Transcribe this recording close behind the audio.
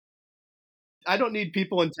I don't need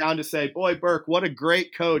people in town to say, boy, Burke, what a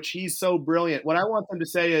great coach. He's so brilliant. What I want them to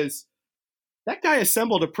say is, that guy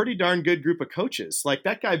assembled a pretty darn good group of coaches. Like,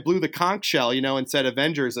 that guy blew the conch shell, and said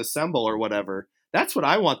Avengers assemble or whatever. That's what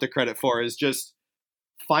I want the credit for, is just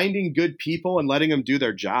finding good people and letting them do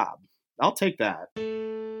their job. I'll take that.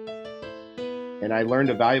 And I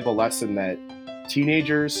learned a valuable lesson that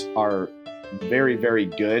teenagers are very, very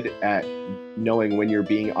good at knowing when you're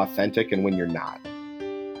being authentic and when you're not.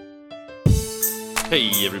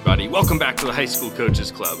 Hey everybody, welcome back to the High School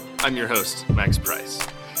Coaches Club. I'm your host, Max Price.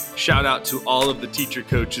 Shout out to all of the teacher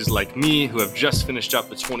coaches like me who have just finished up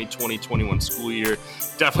the 2020-21 school year.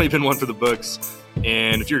 Definitely been one for the books.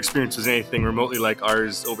 And if your experience was anything remotely like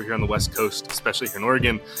ours over here on the West Coast, especially here in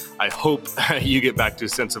Oregon, I hope you get back to a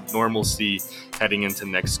sense of normalcy heading into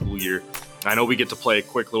next school year. I know we get to play a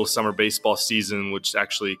quick little summer baseball season, which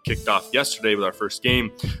actually kicked off yesterday with our first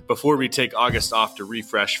game, before we take August off to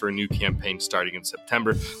refresh for a new campaign starting in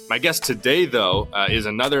September. My guest today, though, is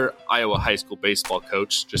another Iowa high school baseball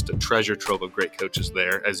coach, just a treasure trove of great coaches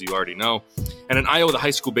there, as you already know. And in Iowa, the high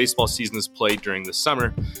school baseball season is played during the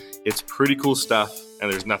summer. It's pretty cool stuff,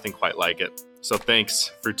 and there's nothing quite like it. So thanks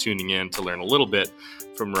for tuning in to learn a little bit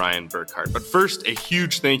from Ryan Burkhart. But first, a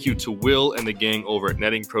huge thank you to Will and the gang over at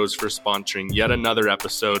Netting Pros for sponsoring yet another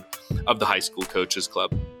episode of the High School Coaches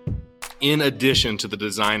Club. In addition to the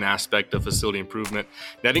design aspect of facility improvement,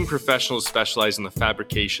 netting professionals specialize in the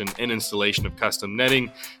fabrication and installation of custom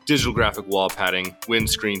netting, digital graphic wall padding,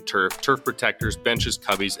 windscreen turf, turf protectors, benches,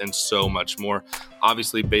 cubbies, and so much more.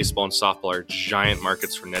 Obviously, baseball and softball are giant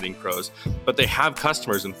markets for Netting Pros, but they have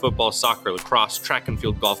customers in football, soccer, lacrosse, track and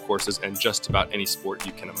field golf courses, and just about any sport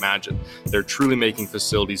you can imagine. They're truly making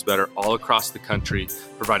facilities better all across the country,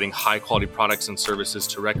 providing high-quality products and services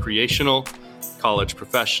to recreational, college,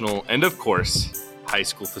 professional, and of course, high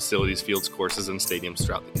school facilities, fields, courses, and stadiums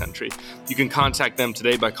throughout the country. You can contact them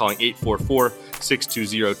today by calling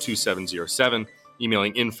 844-620-2707,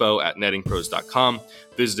 emailing info@nettingpros.com,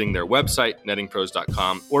 visiting their website,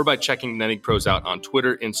 nettingpros.com, or by checking Netting Pros out on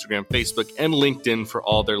Twitter, Instagram, Facebook, and LinkedIn for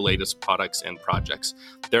all their latest products and projects.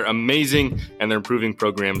 They're amazing, and they're improving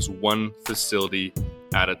programs one facility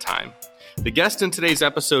at a time. The guest in today's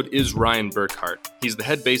episode is Ryan Burkhart. He's the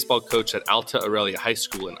head baseball coach at Alta Aurelia High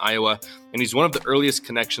School in Iowa, and he's one of the earliest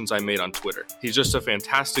connections I made on Twitter. He's just a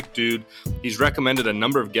fantastic dude. He's recommended a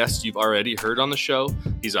number of guests you've already heard on the show.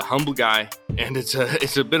 He's a humble guy, and it's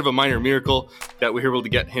a bit of a minor miracle that we were able to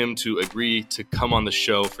get him to agree to come on the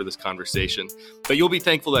show for this conversation. But you'll be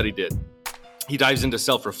thankful that he did. He dives into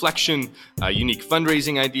self-reflection, unique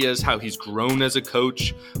fundraising ideas, how he's grown as a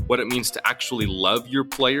coach, what it means to actually love your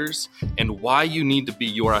players, and why you need to be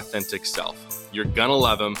your authentic self. You're gonna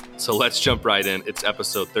love him, so let's jump right in. It's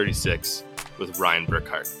episode 36 with Ryan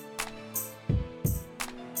Burkhart.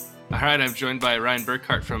 All right, I'm joined by Ryan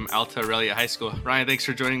Burkhart from Alta Aurelia High School. Ryan, thanks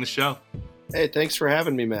for joining the show. Hey, thanks for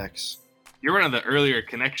having me, Max. You're one of the earlier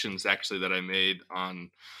connections, actually, that I made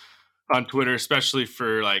on Twitter, especially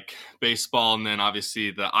for like baseball, and then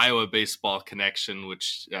obviously the Iowa baseball connection,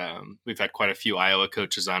 which we've had quite a few Iowa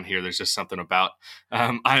coaches on here. There's just something about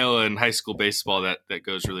Iowa and high school baseball that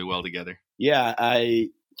goes really well together. Yeah, I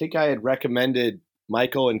think I had recommended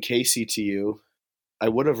Michael and Casey to you. I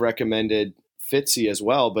would have recommended Fitzy as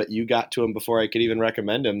well, but you got to him before I could even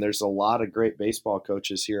recommend him. There's a lot of great baseball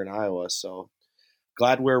coaches here in Iowa, so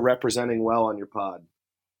glad we're representing well on your pod.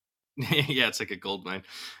 Yeah, it's like a gold mine.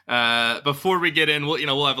 Before we get in,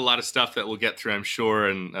 we'll have a lot of stuff that we'll get through, I'm sure,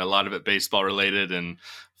 and a lot of it baseball related and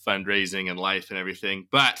fundraising and life and everything.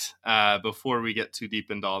 But before we get too deep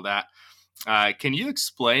into all that, can you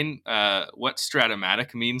explain what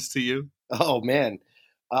Stratomatic means to you? Oh man,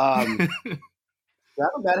 Stratomatic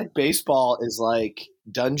baseball is like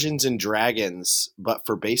Dungeons and Dragons, but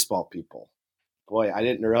for baseball people. Boy, I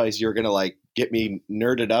didn't realize you were gonna like get me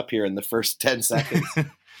nerded up here in the first 10 seconds.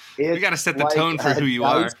 We got to set the tone for who you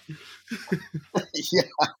are. Yeah.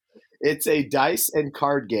 It's a dice and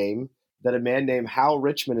card game that a man named Hal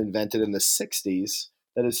Richmond invented in the 60s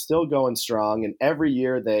that is still going strong. And every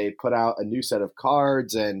year they put out a new set of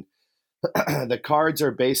cards, and the cards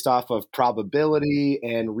are based off of probability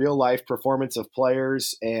and real life performance of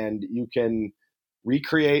players. And you can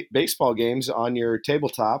recreate baseball games on your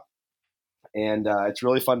tabletop. And it's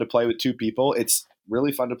really fun to play with two people. It's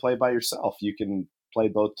really fun to play by yourself. You can play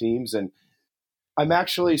both teams, and I'm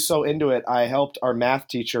actually so into it. I helped our math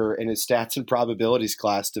teacher in his stats and probabilities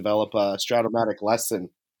class develop a Stratomatic lesson,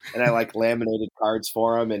 and I like laminated cards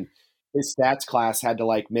for him, and his stats class had to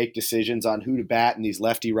like make decisions on who to bat in these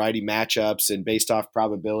lefty righty matchups, and based off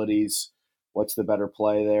probabilities, what's the better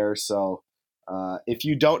play there. So If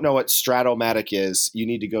you don't know what Stratomatic is, you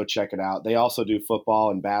need to go check it out. They also do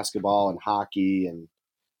football and basketball and hockey, and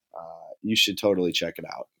you should totally check it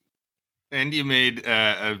out. And you made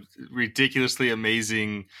a ridiculously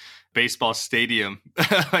amazing baseball stadium,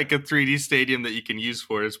 like a 3D stadium that you can use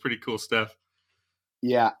for it. It's pretty cool stuff.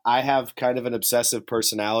 Yeah, I have kind of an obsessive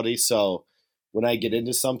personality, so when I get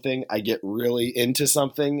into something, I get really into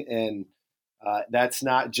something, and that's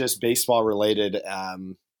not just baseball related.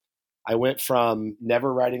 I went from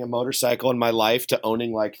never riding a motorcycle in my life to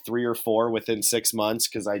owning like 3 or 4 within 6 months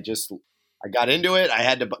because I got into it. I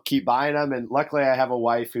had to keep buying them, and luckily I have a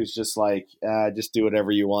wife who's just like, just do whatever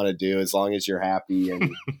you want to do as long as you're happy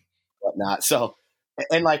and whatnot. So,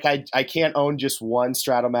 and like I can't own just one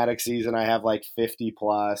Stratomatic season. I have like 50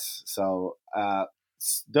 plus. So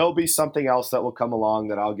there'll be something else that will come along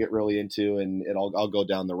that I'll get really into, and I'll go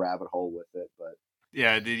down the rabbit hole with it. But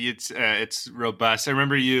yeah, it's robust. I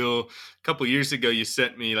remember a couple years ago, you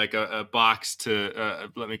sent me like a box to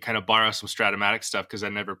let me kind of borrow some Stratomatic stuff because I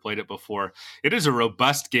never played it before. It is a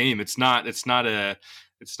robust game. It's not just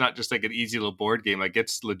like an easy little board game. Like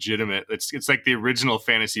it's legitimate. It's like the original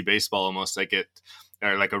fantasy baseball almost, like it,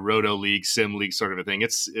 or like a Roto League, Sim League sort of a thing.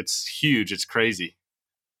 It's huge. It's crazy.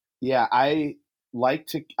 yeah, I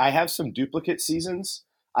have some duplicate seasons.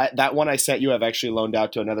 That one I sent you, I've actually loaned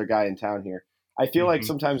out to another guy in town here. I feel like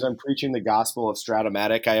sometimes I'm preaching the gospel of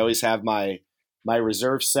Stratomatic. I always have my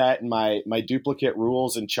reserve set and my duplicate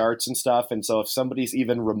rules and charts and stuff. And so if somebody's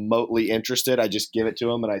even remotely interested, I just give it to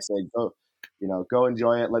them and I say, go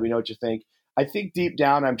enjoy it. Let me know what you think. I think deep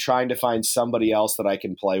down, I'm trying to find somebody else that I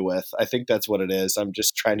can play with. I think that's what it is. I'm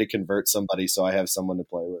just trying to convert somebody so I have someone to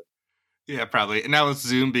play with. Yeah, probably. And now with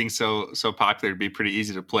Zoom being so popular, it'd be pretty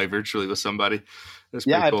easy to play virtually with somebody. That's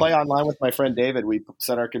Yeah, cool. I play online with my friend David. We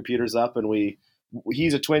set our computers up and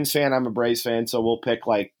he's a Twins fan. I'm a Braves fan. So we'll pick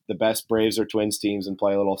like the best Braves or Twins teams and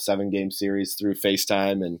play a little 7-game series through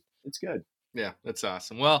FaceTime. And it's good. Yeah, that's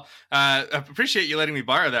awesome. Well, I appreciate you letting me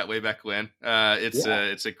borrow that way back when.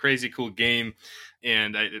 It's a crazy cool game,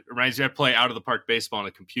 and it reminds me I play out of the park baseball on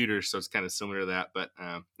a computer, so it's kind of similar to that. But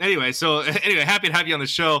anyway, happy to have you on the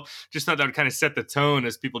show. Just thought that would kind of set the tone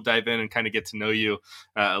as people dive in and kind of get to know you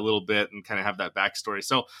a little bit and kind of have that backstory.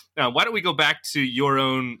 So why don't we go back to your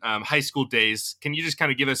own high school days? Can you just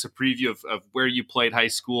kind of give us a preview of where you played high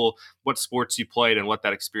school, what sports you played, and what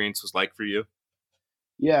that experience was like for you?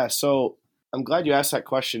 Yeah, so I'm glad you asked that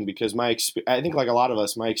question because I think like a lot of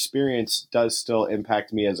us, my experience does still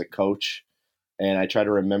impact me as a coach, and I try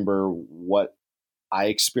to remember what I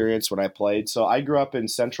experienced when I played. So I grew up in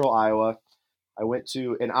central Iowa.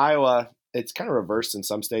 In Iowa, it's kind of reversed in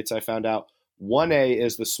some states I found out. 1A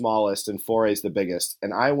is the smallest and 4A is the biggest.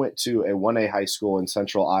 And I went to a 1A high school in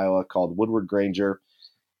central Iowa called Woodward Granger,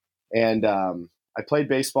 and I played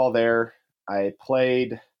baseball there. I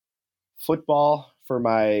played football for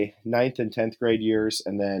my 9th and 10th grade years.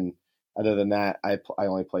 And then other than that, I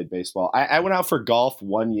only played baseball. I went out for golf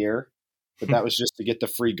 1 year, but that was just to get the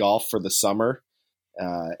free golf for the summer.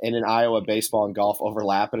 And in Iowa, baseball and golf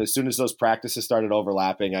overlap. And as soon as those practices started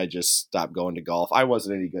overlapping, I just stopped going to golf. I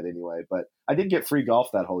wasn't any good anyway, but I did get free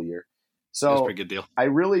golf that whole year. So that's a pretty good deal. I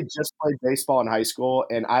really just played baseball in high school.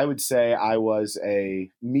 And I would say I was a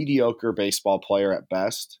mediocre baseball player at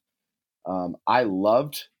best. I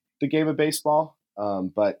loved the game of baseball.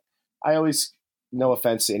 But I always, no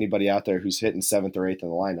offense to anybody out there who's hitting 7th or 8th in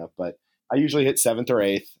the lineup, but I usually hit 7th or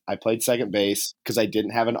 8th. I played second base because I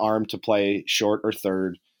didn't have an arm to play short or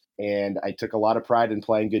third. And I took a lot of pride in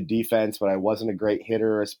playing good defense, but I wasn't a great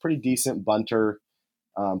hitter. I was a pretty decent bunter.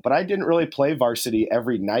 But I didn't really play varsity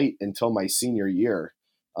every night until my senior year.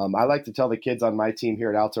 I like to tell the kids on my team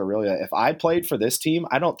here at Alto Aurelia, if I played for this team,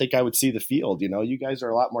 I don't think I would see the field. You guys are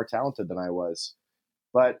a lot more talented than I was.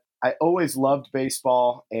 But I always loved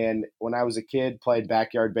baseball, and when I was a kid, played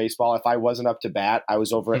backyard baseball. If I wasn't up to bat, I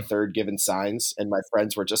was over at third giving signs, and my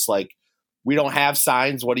friends were just like, "We don't have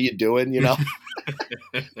signs. What are you doing?"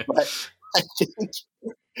 But I think,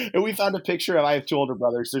 and we found a picture of. I have 2 older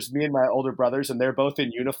brothers. There's me and my older brothers, and they're both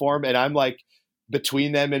in uniform, and I'm like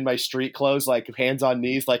between them in my street clothes, like hands on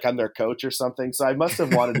knees, like I'm their coach or something. So I must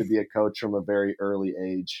have wanted to be a coach from a very early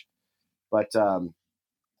age. But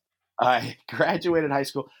I graduated high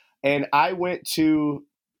school. And I went to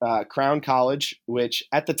Crown College, which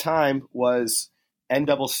at the time was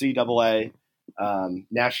NCCAA,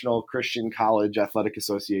 National Christian College Athletic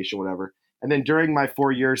Association, whatever. And then during my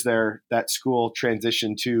 4 years there, that school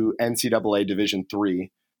transitioned to NCAA Division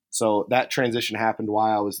III. So that transition happened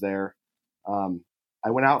while I was there.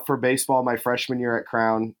 I went out for baseball my freshman year at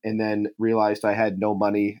Crown and then realized I had no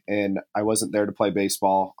money and I wasn't there to play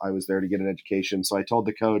baseball. I was there to get an education. So I told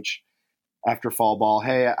the coach, after fall ball,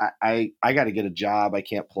 hey, I got to get a job. I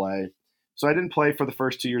can't play. So I didn't play for the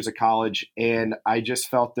first 2 years of college, and I just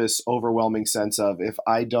felt this overwhelming sense of if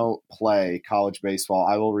I don't play college baseball,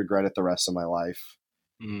 I will regret it the rest of my life.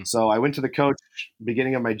 Mm. So I went to the coach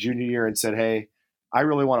beginning of my junior year and said, hey, I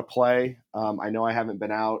really want to play. I know I haven't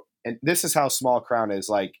been out. And this is how small Crown is.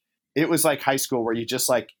 Like, it was like high school where you just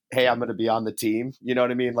like, hey, I'm going to be on the team. You know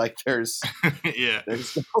what I mean? Like there's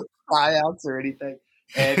no tryouts or anything.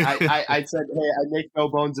 And I said, hey, I make no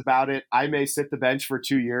bones about it. I may sit the bench for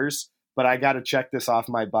 2 years, but I got to check this off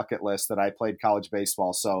my bucket list that I played college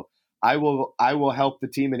baseball. So I will help the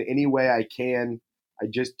team in any way I can. I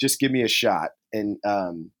just give me a shot. And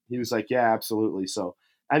he was like, yeah, absolutely. So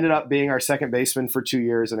I ended up being our second baseman for 2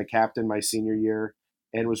 years and a captain my senior year,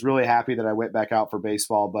 and was really happy that I went back out for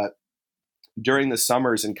baseball. But during the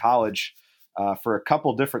summers in college, for a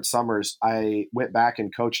couple different summers, I went back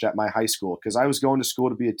and coached at my high school because I was going to school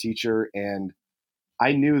to be a teacher, and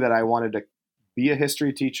I knew that I wanted to be a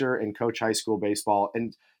history teacher and coach high school baseball,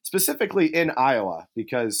 and specifically in Iowa,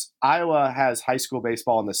 because Iowa has high school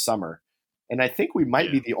baseball in the summer. And I think we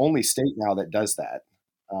might be the only state now that does that.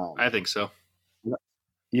 I think so.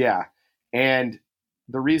 Yeah. And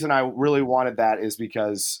the reason I really wanted that is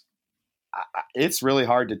because it's really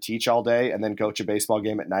hard to teach all day and then coach a baseball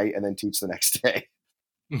game at night and then teach the next day.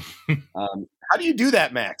 How do you do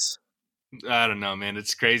that, Max? I don't know, man.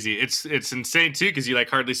 It's crazy. It's insane too, because you like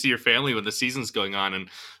hardly see your family when the season's going on, and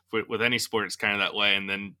with any sport, it's kind of that way. And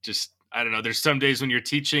then just I don't know. There's some days when you're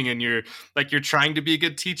teaching and you're trying to be a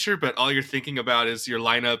good teacher, but all you're thinking about is your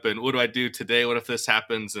lineup and what do I do today? What if this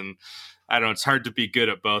happens? And I don't know. It's hard to be good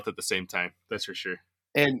at both at the same time. That's for sure.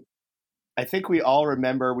 And I think we all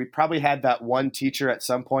remember we probably had that one teacher at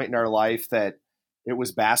some point in our life that it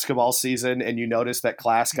was basketball season and you noticed that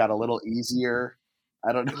class got a little easier.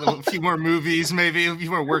 I don't know. A few more movies, maybe a few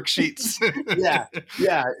more worksheets.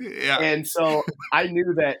 Yeah. And so I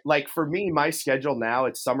knew that, like, for me, my schedule now,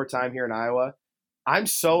 it's summertime here in Iowa. I'm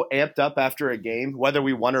so amped up after a game, whether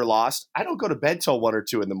we won or lost. I don't go to bed till 1 or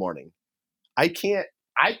 2 in the morning. I can't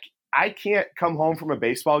come home from a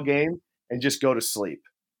baseball game and just go to sleep.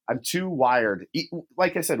 I'm too wired.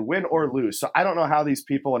 Like I said, win or lose. So I don't know how these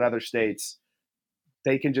people in other states,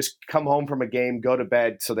 they can just come home from a game, go to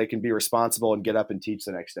bed so they can be responsible and get up and teach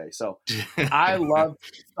the next day. So I loved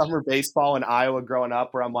summer baseball in Iowa growing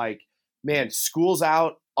up, where I'm like, man, school's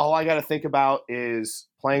out. All I got to think about is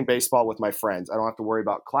playing baseball with my friends. I don't have to worry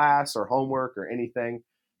about class or homework or anything.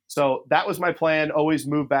 So that was my plan, always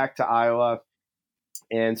move back to Iowa.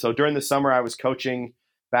 And so during the summer, I was coaching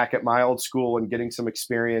back at my old school and getting some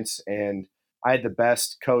experience. And I had the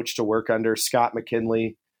best coach to work under, Scott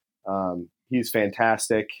McKinley. He's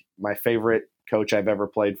fantastic. My favorite coach I've ever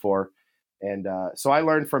played for. And so I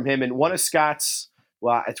learned from him. And one of Scott's,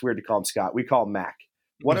 well, it's weird to call him Scott. We call him Mac.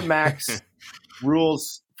 One of Mac's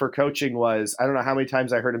rules for coaching was, I don't know how many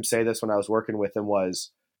times I heard him say this when I was working with him,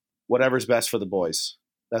 was whatever's best for the boys.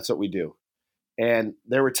 That's what we do. And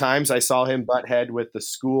there were times I saw him butt head with the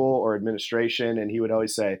school or administration, and he would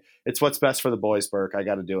always say, it's what's best for the boys, Burke. I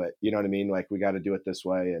got to do it. You know what I mean? Like, we got to do it this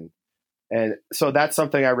way. And so that's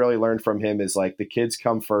something I really learned from him, is like the kids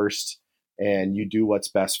come first and you do what's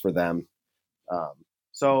best for them.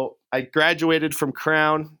 So I graduated from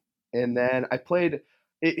Crown, and then I played,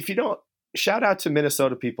 if you don't, shout out to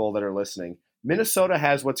Minnesota people that are listening. Minnesota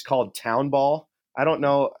has what's called town ball. I don't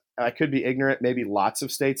know. I could be ignorant. Maybe lots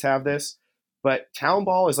of states have this, but town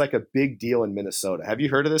ball is like a big deal in Minnesota. Have you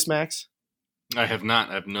heard of this, Max? I have not.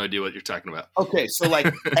 I have no idea what you're talking about. Okay. So like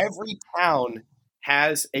every town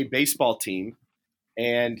has a baseball team,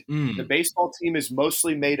 and the baseball team is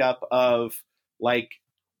mostly made up of like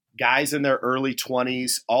guys in their early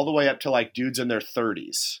 20s all the way up to like dudes in their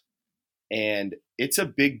 30s. And it's a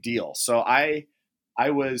big deal. So I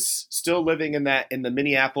was still living in the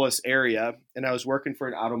Minneapolis area, and I was working for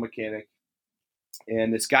an auto mechanic,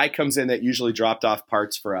 and this guy comes in that usually dropped off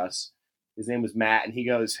parts for us. His name was Matt, and he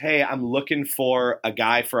goes, hey, I'm looking for a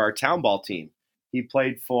guy for our town ball team. He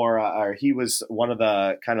played for, or he was one of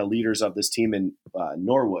the kind of leaders of this team in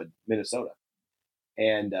Norwood, Minnesota.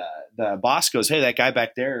 And the boss goes, hey, that guy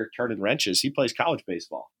back there turning wrenches, he plays college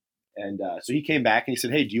baseball. And so he came back and he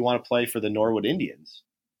said, hey, do you want to play for the Norwood Indians?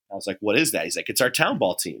 I was like, what is that? He's like, it's our town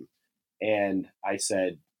ball team. And I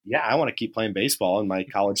said, yeah, I want to keep playing baseball, and my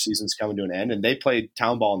college season's coming to an end. And they played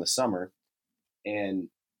town ball in the summer. And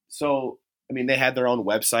so, I mean, they had their own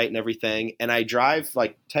website and everything. And I drive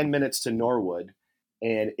like 10 minutes to Norwood,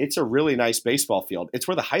 and it's a really nice baseball field. It's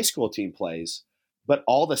where the high school team plays, but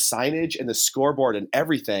all the signage and the scoreboard and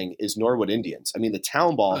everything is Norwood Indians. I mean, the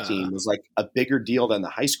town ball team was like a bigger deal than the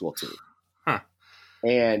high school team. Huh.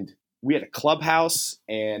 And we had a clubhouse,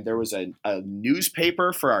 and there was a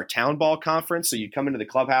newspaper for our town ball conference. So you'd come into the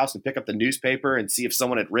clubhouse and pick up the newspaper and see if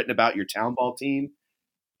someone had written about your town ball team.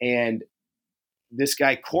 And this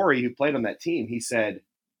guy, Corey, who played on that team, he said,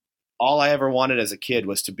 all I ever wanted as a kid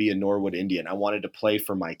was to be a Norwood Indian. I wanted to play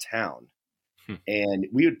for my town. And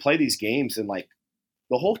we would play these games, and like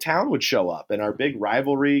the whole town would show up. And our big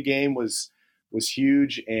rivalry game was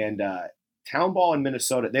huge. And town ball in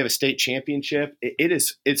Minnesota, they have a state championship.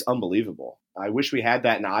 It's unbelievable. I wish we had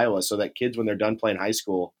that in Iowa, so that kids, when they're done playing high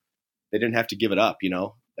school, they didn't have to give it up,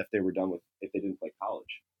 if they didn't play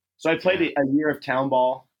college. So I played a year of town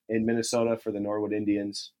ball in Minnesota for the Norwood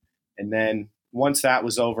Indians. And then once that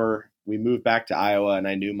was over, we moved back to Iowa, and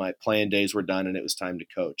I knew my playing days were done and it was time to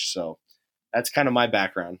coach. So that's kind of my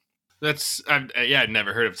background. I'd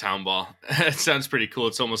never heard of town ball. It sounds pretty cool.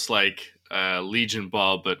 It's almost like Legion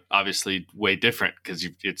ball, but obviously way different because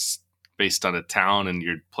it's based on a town and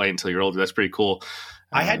you're playing until you're older. That's pretty cool.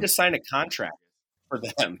 I had to sign a contract for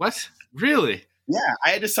them. What? Really? Yeah, I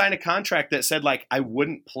had to sign a contract that said like I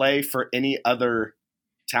wouldn't play for any other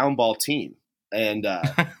town ball team. And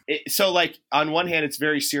so like on one hand, it's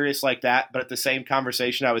very serious like that. But at the same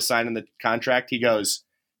conversation, I was signing the contract. He goes,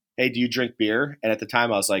 hey, do you drink beer? And at the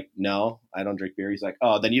time I was like, no, I don't drink beer. He's like,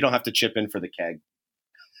 oh, then you don't have to chip in for the keg.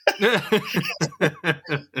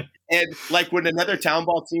 And like when another town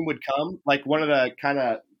ball team would come, like one of the kind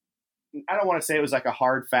of, I don't want to say it was like a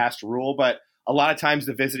hard, fast rule, but a lot of times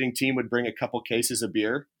the visiting team would bring a couple cases of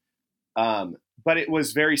beer. But it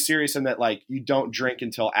was very serious in that like you don't drink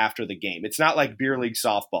until after the game. It's not like beer league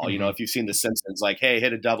softball. Mm-hmm. If you've seen The Simpsons, like, hey,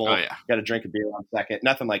 hit a double, got to drink a beer on second,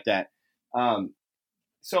 nothing like that.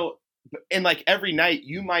 So, and like every night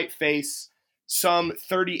you might face some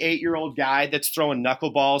 38-year-old guy that's throwing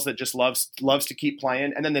knuckleballs that just loves to keep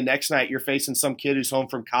playing. And then the next night you're facing some kid who's home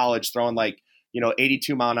from college throwing like,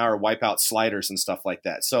 82 mile an hour wipeout sliders and stuff like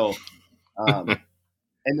that. So,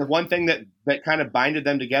 and the one thing that kind of binded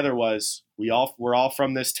them together was we're all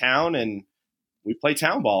from this town and we play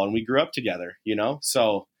town ball and we grew up together,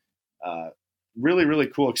 So, really, really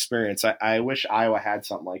cool experience. I wish Iowa had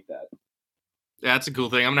something like that. Yeah, that's a cool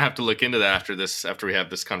thing. I'm gonna have to look into that after we have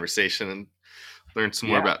this conversation and learn some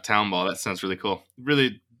more about town ball. That sounds really cool.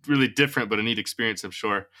 Really, really different, but a neat experience, I'm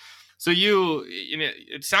sure. So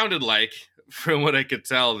it sounded like, from what I could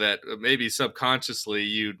tell, that maybe subconsciously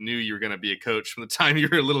you knew you were going to be a coach from the time you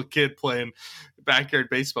were a little kid playing backyard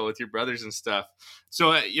baseball with your brothers and stuff.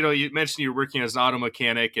 So, you mentioned you were working as an auto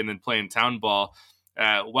mechanic and then playing town ball.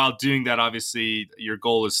 While doing that, obviously, your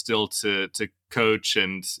goal is still to coach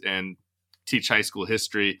and teach high school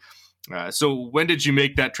history. So when did you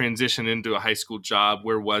make that transition into a high school job?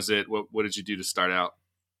 Where was it? What did you do to start out?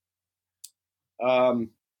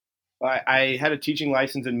 I had a teaching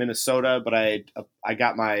license in Minnesota, but I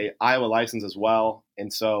got my Iowa license as well.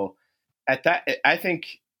 And so at that, I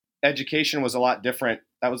think education was a lot different.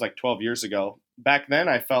 That was like 12 years ago. Back then,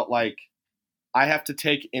 I felt like I have to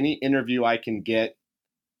take any interview I can get.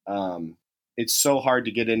 It's so hard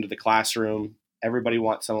to get into the classroom. Everybody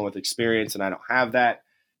wants someone with experience, and I don't have that.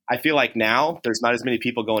 I feel like now there's not as many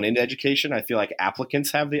people going into education. I feel like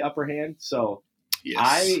applicants have the upper hand. So yes,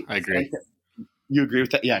 I agree. You agree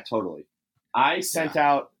with that? Yeah, totally. I sent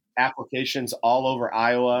out applications all over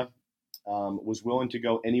Iowa, was willing to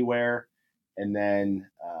go anywhere, and then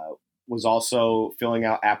was also filling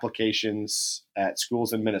out applications at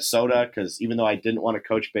schools in Minnesota because even though I didn't want to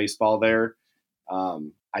coach baseball there,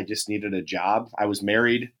 I just needed a job. I was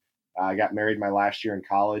married. I got married my last year in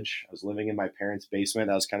college. I was living in my parents' basement.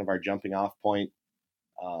 That was kind of our jumping off point.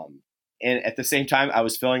 And at the same time, I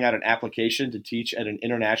was filling out an application to teach at an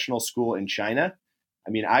international school in China. I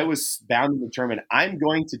mean, I was bound and determined I'm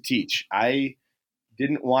going to teach. I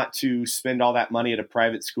didn't want to spend all that money at a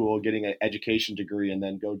private school getting an education degree and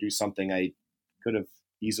then go do something I could have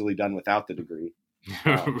easily done without the degree.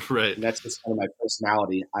 Right. And that's just kind of my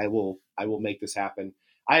personality. I will make this happen.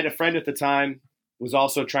 I had a friend at the time was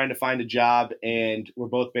also trying to find a job, and we're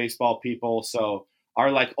both baseball people. So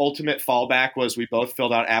our like ultimate fallback was we both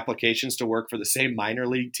filled out applications to work for the same minor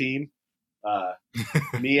league team.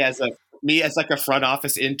 Me as like a front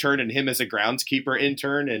office intern and him as a groundskeeper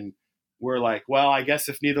intern. And we're like, well, I guess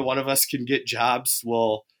if neither one of us can get jobs,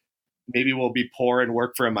 we'll be poor and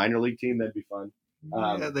work for a minor league team. That'd be fun.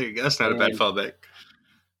 Yeah, there you go. That's not a bad fallback.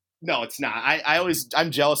 No, it's not.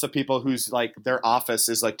 I'm jealous of people whose like their office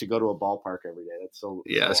is like to go to a ballpark every day. That's so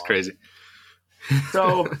that's awesome. Crazy.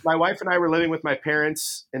 So my wife and I were living with my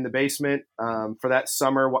parents in the basement for that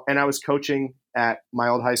summer, and I was coaching at my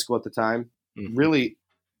old high school at the time. Mm-hmm. Really,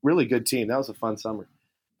 really good team. That was a fun summer.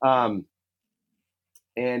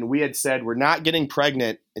 and we had said, we're not getting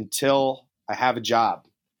pregnant until I have a job.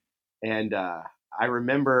 And I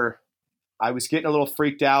remember I was getting a little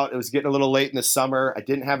freaked out. It was getting a little late in the summer. I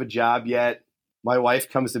didn't have a job yet. My wife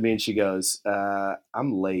comes to me and she goes,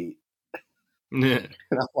 I'm late. And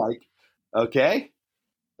I'm like, okay,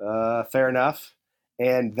 fair enough.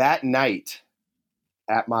 And that night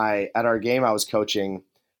at our game I was coaching,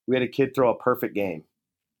 we had a kid throw a perfect game.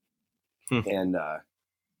 And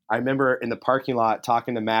I remember in the parking lot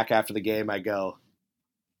talking to Mac after the game. I go,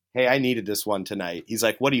 hey, I needed this one tonight. He's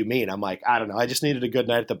like, what do you mean? I'm like, I don't know. I just needed a good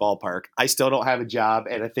night at the ballpark. I still don't have a job,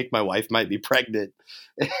 and I think my wife might be pregnant.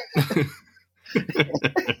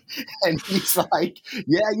 And he's like,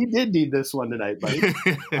 yeah, you did need this one tonight, buddy.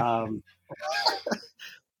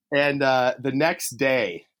 And the next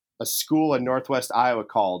day, a school in Northwest Iowa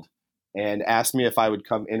called and asked me if I would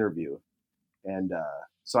come interview. And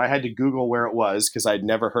so I had to Google where it was because I'd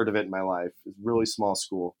never heard of it in my life. It was a really small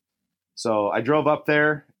school. So I drove up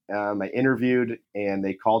there. I interviewed, and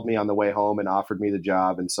they called me on the way home and offered me the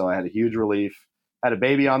job. And so I had a huge relief. Had a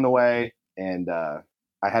baby on the way, and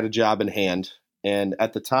I had a job in hand. And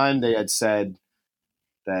at the time, they had said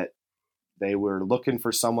that they were looking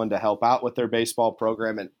for someone to help out with their baseball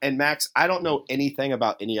program. And Max, I don't know anything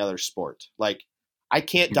about any other sport. Like, I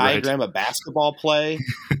can't diagram a basketball play.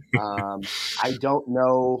 I don't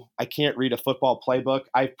know. I can't read a football playbook.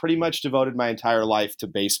 I've pretty much devoted my entire life to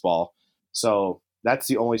baseball. So that's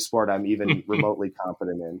the only sport I'm even remotely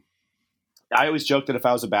confident in. I always joke that if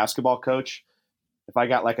I was a basketball coach, if I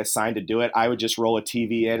got like assigned to do it, I would just roll a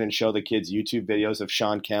TV in and show the kids YouTube videos of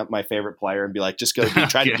Sean Kemp, my favorite player, and be like, just go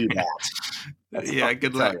try to do that. Yeah,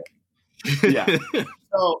 good luck. Yeah.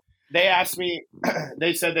 So they asked me,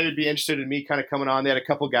 they said they would be interested in me kind of coming on. They had a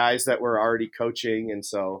couple guys that were already coaching. And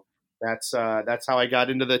so that's how I got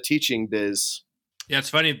into the teaching biz. Yeah, it's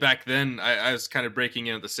funny. Back then, I was kind of breaking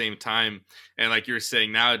in at the same time. And like you were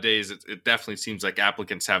saying, nowadays, it definitely seems like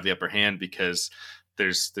applicants have the upper hand because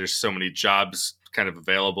there's so many jobs kind of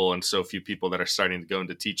available and so few people that are starting to go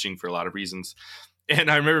into teaching for a lot of reasons.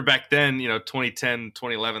 And I remember back then, 2010,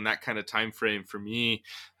 2011, that kind of time frame for me,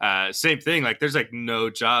 same thing. Like there's like no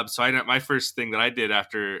jobs. So my first thing that I did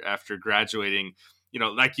after graduating,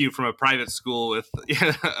 like you, from a private school with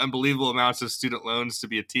unbelievable amounts of student loans to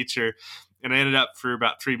be a teacher. And I ended up for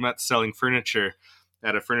about 3 months selling furniture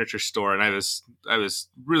at a furniture store. And I was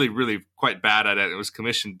really, really quite bad at it. It was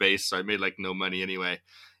commission based. So I made like no money anyway.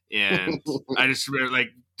 And I just remember like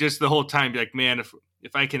just the whole time be like, man,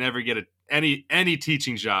 if I can ever get any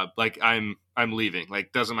teaching job, like I'm leaving,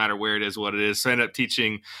 like doesn't matter where it is, what it is. So I ended up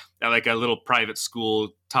teaching at like a little private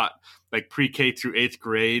school, taught like pre-K through 8th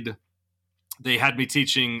grade. They had me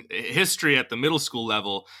teaching history at the middle school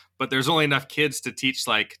level, but there's only enough kids to teach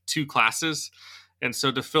like 2 classes. And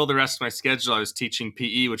so to fill the rest of my schedule, I was teaching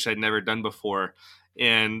PE, which I'd never done before.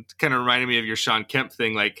 And kind of reminded me of your Sean Kemp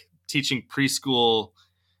thing, like teaching preschool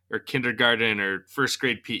or kindergarten or first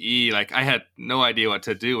grade PE. Like I had no idea what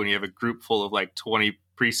to do when you have a group full of like 20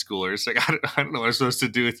 preschoolers. Like I don't know what I'm supposed to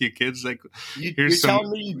do with you kids. Like you're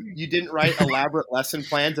telling me you didn't write elaborate lesson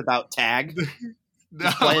plans about tag?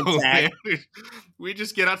 No, man. We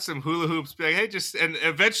just get out some hula hoops, be like, hey, and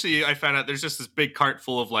eventually I found out there's just this big cart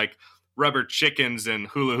full of like rubber chickens and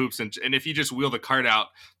hula hoops, and if you just wheel the cart out,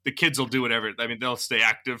 the kids will do whatever. I mean, they'll stay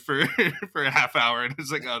active for a half hour, and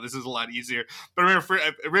it's like, oh, this is a lot easier. But I remember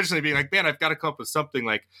originally being like, man, I've got to come up with something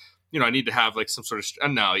like, I need to have like some sort of.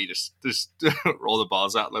 And no, you just roll the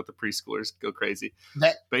balls out, and let the preschoolers go crazy.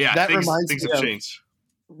 But yeah, things have changed.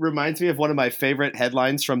 Reminds me of one of my favorite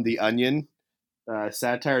headlines from The Onion.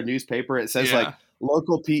 Satire newspaper. It says like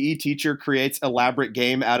local PE teacher creates elaborate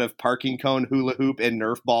game out of parking cone, hula hoop, and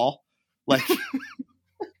Nerf ball. Like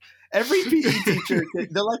every PE teacher,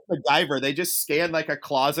 they're like MacGyver. They just scan like a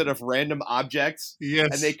closet of random objects,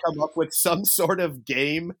 and they come up with some sort of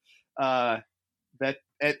game. And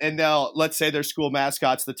they'll, let's say their school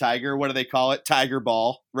mascot's the tiger. What do they call it? Tiger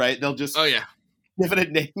ball, right? They'll just give it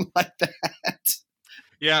a name like that.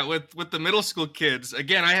 Yeah, with the middle school kids,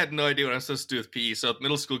 again, I had no idea what I was supposed to do with PE. So with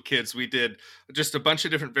middle school kids, we did just a bunch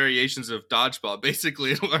of different variations of dodgeball,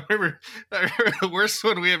 basically. I remember the worst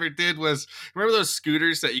one we ever did was, remember those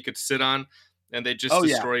scooters that you could sit on and they just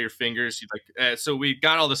destroy your fingers? So we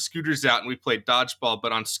got all the scooters out and we played dodgeball,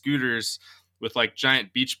 but on scooters with like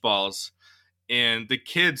giant beach balls. And the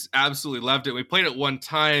kids absolutely loved it. We played it one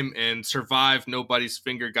time and survived. Nobody's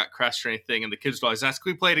finger got crushed or anything. And the kids would always ask,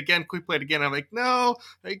 can we play it again? Can we play it again? I'm like, no,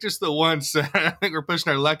 I think just the once. I think we're pushing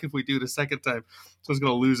our luck if we do it a second time. Someone's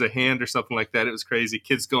going to lose a hand or something like that. It was crazy.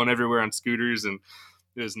 Kids going everywhere on scooters. And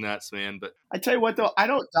It was nuts, man. But I tell you what, though, I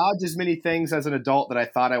don't dodge as many things as an adult that I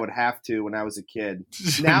thought I would have to when I was a kid.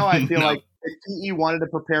 Now I feel no. like if PE wanted to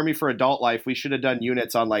prepare me for adult life, we should have done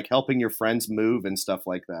units on like helping your friends move and stuff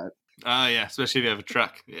like that. Oh, yeah, especially if you have a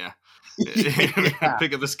truck. Yeah. Yeah.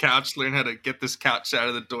 Pick up this couch, learn how to get this couch out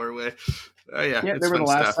of the doorway. Oh, yeah. Can't It's remember fun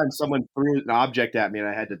the last stuff. time someone threw an object at me and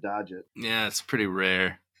I had to dodge it. Yeah, it's pretty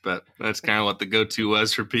rare, but that's kind of what the go-to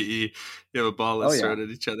was for PE. You have a ball, let's throw it at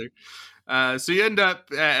each other. So you end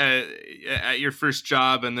up at your first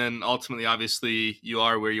job, and then ultimately, obviously, you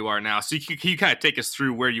are where you are now. So can you kind of take us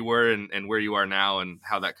through where you were and where you are now and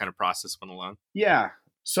how that kind of process went along? Yeah.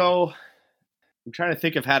 So I'm trying to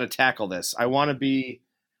think of how to tackle this. I want to be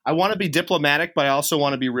diplomatic, but I also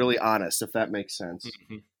want to be really honest, if that makes sense.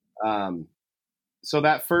 Mm-hmm. So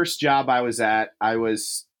that first job I was at, I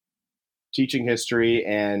was teaching history,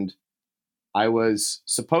 and I was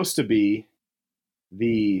supposed to be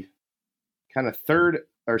the kind of third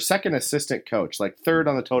or second assistant coach, like third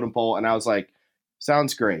on the totem pole. And I was like,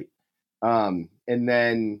 sounds great. And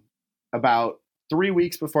then about 3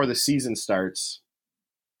 weeks before the season starts,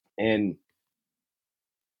 and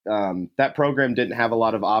that program didn't have a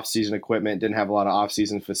lot of off-season equipment, didn't have a lot of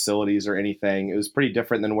off-season facilities or anything. It was pretty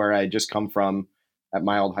different than where I had just come from at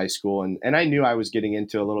my old high school. And I knew I was getting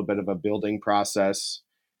into a little bit of a building process.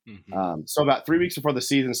 Mm-hmm. So about 3 weeks before the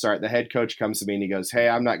season start, the head coach comes to me and he goes, "Hey,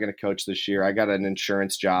 I'm not going to coach this year. I got an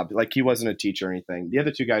insurance job." Like, he wasn't a teacher or anything. The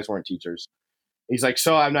other two guys weren't teachers. He's like,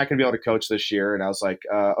 "So I'm not going to be able to coach this year." And I was like,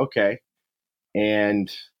 "Okay."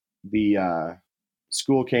 And the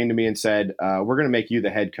school came to me and said, "We're going to make you the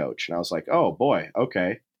head coach." And I was like, "Oh boy.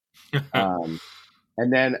 Okay."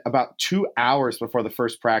 And then about 2 hours before the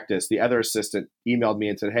first practice, the other assistant emailed me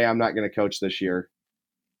and said, "Hey, I'm not going to coach this year.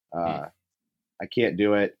 I can't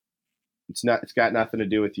do it. It's got nothing to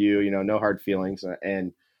do with you, no hard feelings."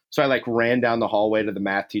 And so I like ran down the hallway to the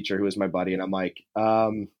math teacher who was my buddy. And I'm like,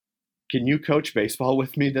 "Can you coach baseball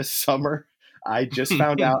with me this summer? I just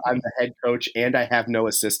found out I'm the head coach and I have no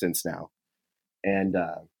assistants now." And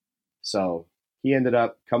so he ended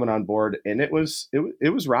up coming on board, and it was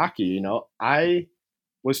rocky. I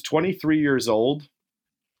was 23 years old,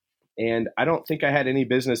 and I don't think I had any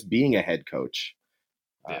business being a head coach.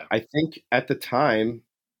 Yeah. I think at the time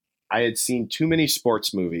I had seen too many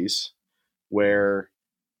sports movies where,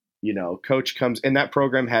 coach comes in, that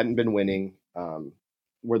program hadn't been winning,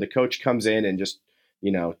 where the coach comes in and just,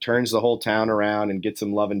 turns the whole town around and gets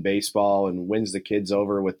them loving baseball and wins the kids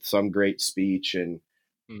over with some great speech. And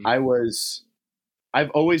I've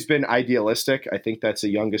always been idealistic. I think that's a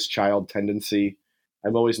youngest child tendency.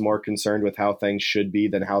 I'm always more concerned with how things should be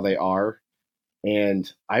than how they are.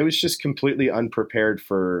 And I was just completely unprepared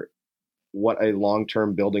for what a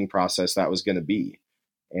long-term building process that was going to be.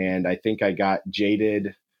 And I think I got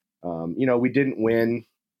jaded. We didn't win.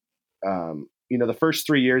 The first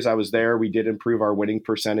 3 years I was there, we did improve our winning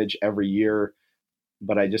percentage every year,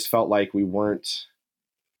 but I just felt like we weren't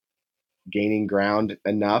gaining ground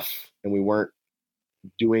enough and we weren't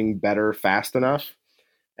doing better fast enough.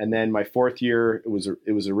 And then my fourth year, it was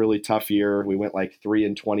a really tough year. We went like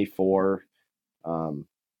 3-24.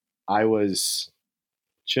 I was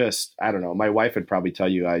just, I don't know. My wife would probably tell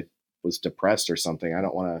you I was depressed or something. I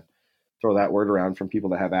don't want to throw that word around from people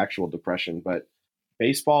that have actual depression, but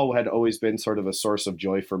baseball had always been sort of a source of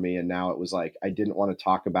joy for me. And now it was like, I didn't want to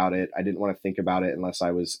talk about it. I didn't want to think about it unless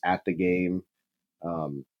I was at the game.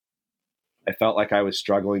 I felt like I was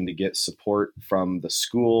struggling to get support from the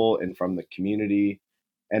school and from the community.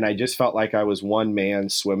 And I just felt like I was one man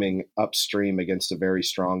swimming upstream against a very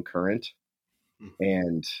strong current.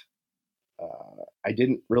 And I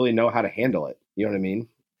didn't really know how to handle it. You know what I mean?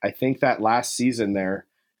 I think that last season there,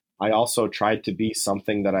 I also tried to be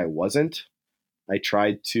something that I wasn't. I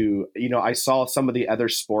tried to, I saw some of the other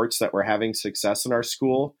sports that were having success in our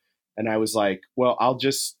school. And I was like, well, I'll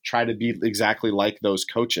just try to be exactly like those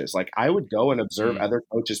coaches. Like, I would go and observe other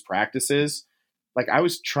coaches' practices. Like, I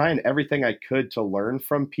was trying everything I could to learn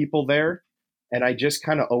from people there. And I just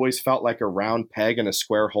kind of always felt like a round peg in a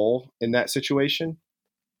square hole in that situation.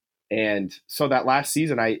 And so that last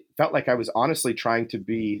season, I felt like I was honestly trying to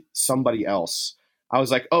be somebody else. I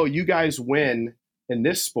was like, oh, you guys win in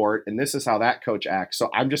this sport, and this is how that coach acts. So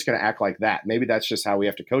I'm just going to act like that. Maybe that's just how we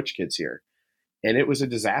have to coach kids here. And it was a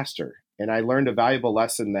disaster. And I learned a valuable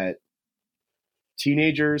lesson that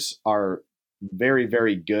teenagers are very,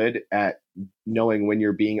 very good at knowing when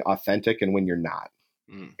you're being authentic and when you're not.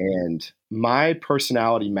 And my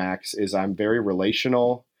personality, Max, is I'm very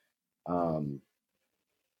relational.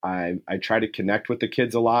 I try to connect with the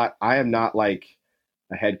kids a lot. I am not like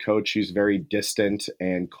a head coach who's very distant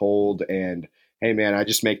and cold and hey man, I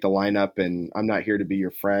just make the lineup and I'm not here to be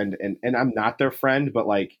your friend. And I'm not their friend, but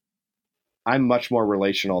like I'm much more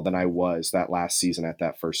relational than I was that last season at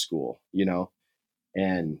that first school, you know?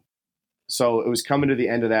 And so it was coming to the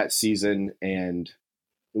end of that season and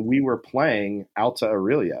we were playing Alta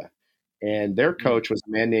Aurelia and their coach was a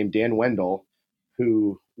man named Dan Wendell,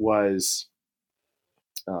 who was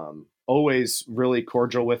always really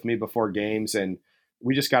cordial with me before games. And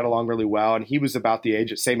we just got along really well. And he was about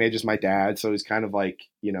same age as my dad. So he's kind of like,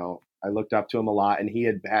 you know, I looked up to him a lot and he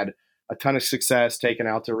had had a ton of success, taken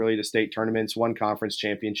Alta Aurelia to state tournaments, won conference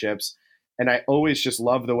championships. And I always just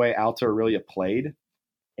loved the way Alta Aurelia played.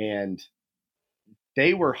 And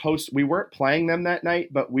we weren't playing them that night,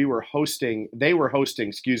 but they were hosting,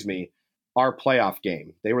 our playoff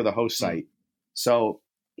game. They were the host site. So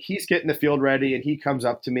he's getting the field ready and he comes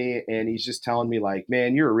up to me and he's just telling me like,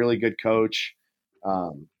 man, you're a really good coach.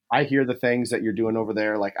 I hear the things that you're doing over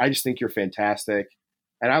there. Like, I just think you're fantastic.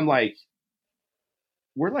 And I'm like,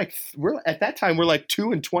 we're at that time, we're like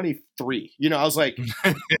 2-23. You know, I was like,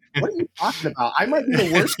 what are you talking about? I might be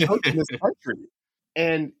the worst coach in this country.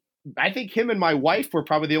 And I think him and my wife were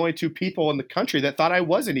probably the only two people in the country that thought I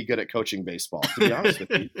was any good at coaching baseball, to be honest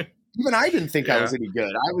with you. Even I didn't think I was any good.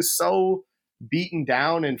 I was so beaten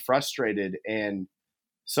down and frustrated. And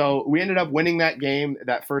so we ended up winning that game,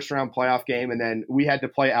 that first round playoff game. And then we had to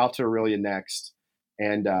play Alta Aurelia next.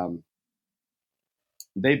 And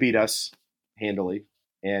they beat us handily.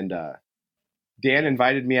 And Dan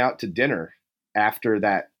invited me out to dinner after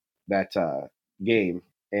that game.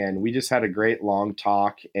 And we just had a great long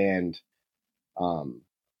talk. And,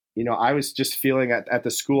 you know, I was just feeling at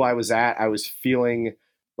the school I was at, I was feeling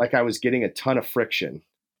like I was getting a ton of friction,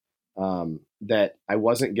 that I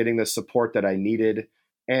wasn't getting the support that I needed.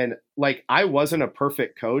 And like, I wasn't a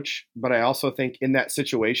perfect coach, but I also think in that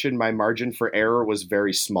situation, my margin for error was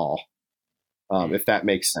very small, if that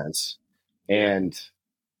makes sense. And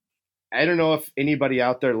I don't know if anybody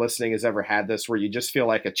out there listening has ever had this where you just feel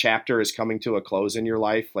like a chapter is coming to a close in your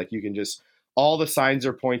life. Like you can just, all the signs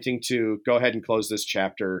are pointing to go ahead and close this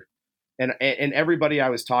chapter. And everybody I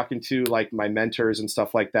was talking to, like my mentors and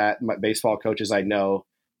stuff like that, my baseball coaches I know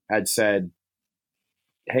had said,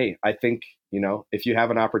 hey, I think, you know, if you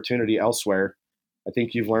have an opportunity elsewhere, I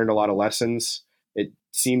think you've learned a lot of lessons. It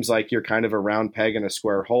seems like you're kind of a round peg in a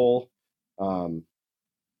square hole.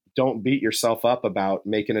 Don't beat yourself up about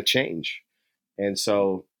making a change. And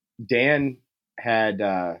so Dan had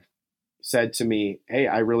said to me, hey,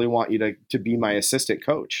 I really want you to be my assistant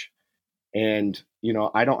coach. And, you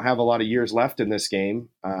know, I don't have a lot of years left in this game.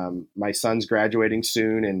 My son's graduating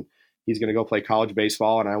soon and he's going to go play college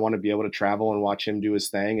baseball. And I want to be able to travel and watch him do his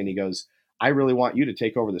thing. And he goes, I really want you to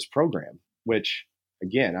take over this program, which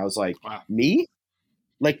again, I was like, wow. Me?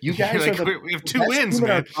 Like you guys like, we have 2 wins,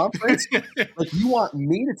 man. Like you want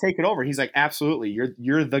me to take it over? He's like, absolutely.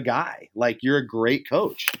 You're the guy. Like you're a great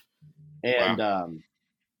coach. And wow.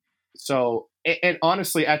 So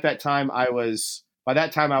honestly, at that time, by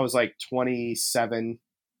that time I was like 27,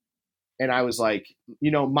 and I was like,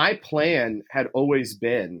 you know, my plan had always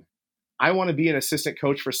been, I want to be an assistant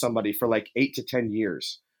coach for somebody for like 8 to 10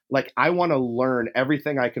 years. Like I want to learn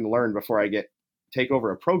everything I can learn before I take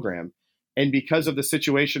over a program. And because of the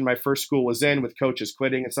situation my first school was in with coaches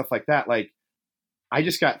quitting and stuff like that, like I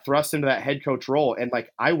just got thrust into that head coach role and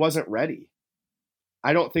like I wasn't ready.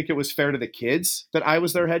 I don't think it was fair to the kids that I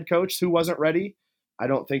was their head coach who wasn't ready. I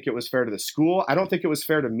don't think it was fair to the school. I don't think it was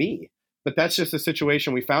fair to me. But that's just the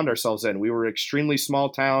situation we found ourselves in. We were an extremely small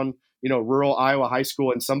town, you know, rural Iowa high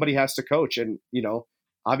school, and somebody has to coach. And, you know,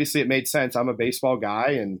 obviously it made sense. I'm a baseball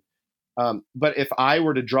guy. And but if I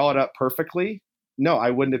were to draw it up perfectly, no,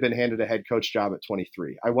 I wouldn't have been handed a head coach job at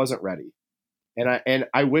 23. I wasn't ready. And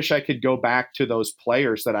I wish I could go back to those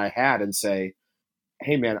players that I had and say,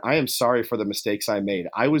 hey, man, I am sorry for the mistakes I made.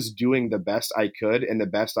 I was doing the best I could and the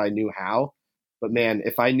best I knew how. But, man,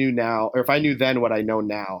 if I knew then what I know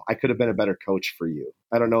now, I could have been a better coach for you.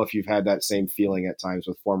 I don't know if you've had that same feeling at times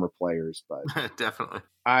with former players. But definitely.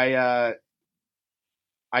 I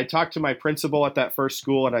talked to my principal at that first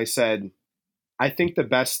school, and I said, I think the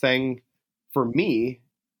best thing for me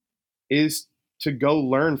is to go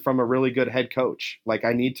learn from a really good head coach. Like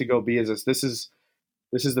I need to go be this is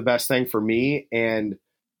the best thing for me. And,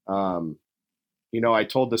 you know, I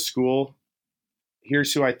told the school,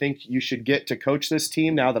 here's who I think you should get to coach this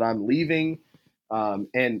team now that I'm leaving.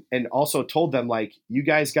 And also told them like, you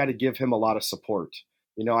guys got to give him a lot of support.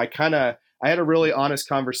 You know, I had a really honest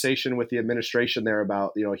conversation with the administration there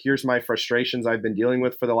about, you know, here's my frustrations I've been dealing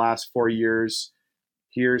with for the last 4 years.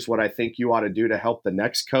 Here's what I think you ought to do to help the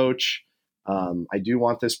next coach. I do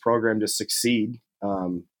want this program to succeed.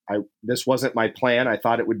 this wasn't my plan. I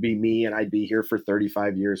thought it would be me and I'd be here for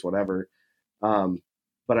 35 years, whatever.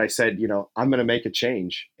 But I said, I'm going to make a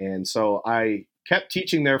change. And so I kept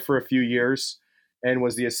teaching there for a few years and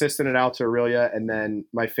was the assistant at Alta Aurelia. And then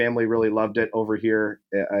my family really loved it over here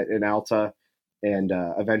in Alta. And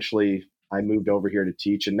eventually I moved over here to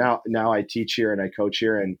teach. And now I teach here and I coach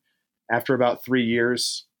here. And after about 3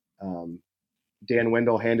 years, Dan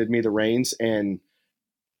Wendell handed me the reins. And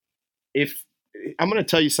if I'm going to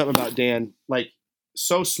tell you something about Dan, like,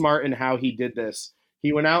 so smart in how he did this.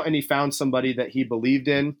 He went out and he found somebody that he believed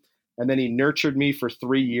in, and then he nurtured me for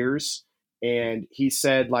 3 years. And he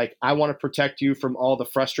said, like, I want to protect you from all the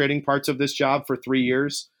frustrating parts of this job for 3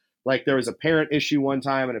 years. Like, there was a parent issue one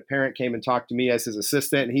time, and a parent came and talked to me as his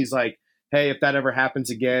assistant, and he's like, hey, if that ever happens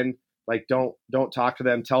again, like, don't talk to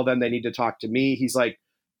them. Tell them they need to talk to me. He's like,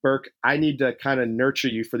 Burke, I need to kind of nurture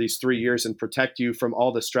you for these 3 years and protect you from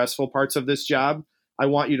all the stressful parts of this job. I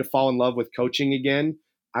want you to fall in love with coaching again.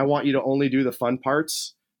 I want you to only do the fun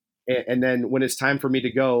parts. And then when it's time for me to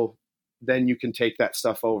go, then you can take that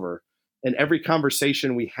stuff over. And every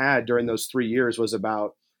conversation we had during those 3 years was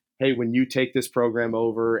about, hey, when you take this program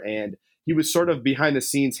over, and he was sort of behind the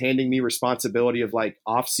scenes handing me responsibility of like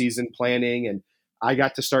off-season planning. And I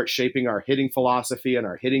got to start shaping our hitting philosophy and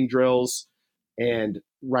our hitting drills and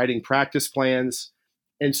writing practice plans.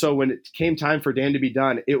 And so when it came time for Dan to be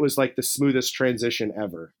done, it was like the smoothest transition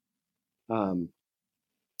ever.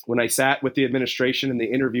 When I sat with the administration in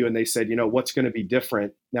the interview and they said, what's going to be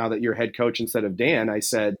different now that you're head coach instead of Dan? I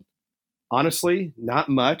said, honestly, not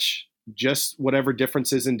much, just whatever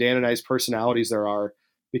differences in Dan and I's personalities there are,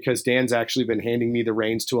 because Dan's actually been handing me the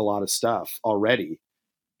reins to a lot of stuff already.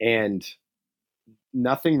 And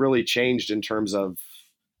nothing really changed in terms of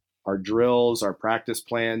our drills, our practice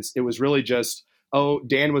plans. It was really just,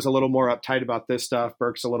 Dan was a little more uptight about this stuff.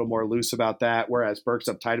 Burke's a little more loose about that. Whereas Burke's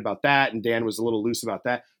uptight about that and Dan was a little loose about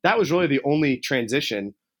that. That was really the only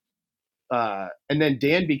transition. And then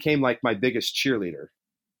Dan became like my biggest cheerleader.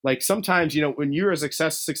 Like sometimes, when you're as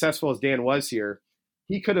successful as Dan was here,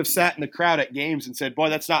 he could have sat in the crowd at games and said, boy,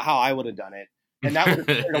 that's not how I would have done it. And that would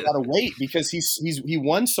have carried a lot of weight because he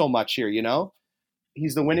won so much here,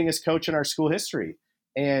 He's the winningest coach in our school history.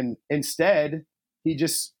 And instead, he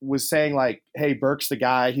just was saying like, hey, Burke's the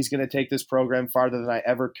guy. He's going to take this program farther than I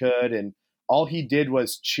ever could. And all he did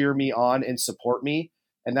was cheer me on and support me.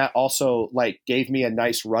 And that also like gave me a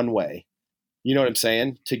nice runway, you know what I'm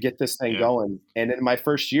saying, to get this thing going. And in my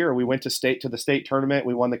first year, we went to the state tournament.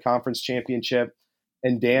 We won the conference championship.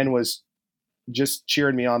 And Dan was just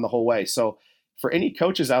cheering me on the whole way. So for any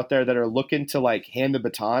coaches out there that are looking to like hand the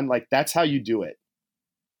baton, like that's how you do it.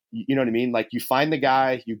 You know what I mean? Like you find the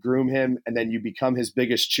guy, you groom him, and then you become his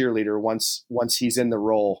biggest cheerleader once he's in the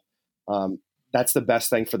role. That's the best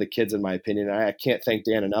thing for the kids, in my opinion. I can't thank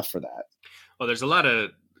Dan enough for that. Well, there's a lot of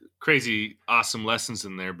crazy, awesome lessons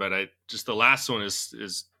in there, but the last one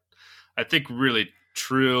is I think really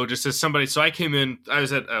true. Just as somebody, so I came in, I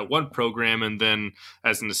was at one program and then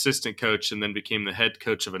as an assistant coach and then became the head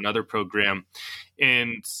coach of another program.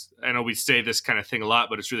 And I know we say this kind of thing a lot,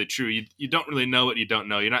 but it's really true. You don't really know what you don't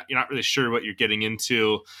know. You're not really sure what you're getting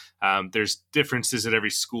into. There's differences at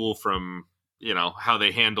every school from, how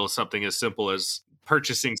they handle something as simple as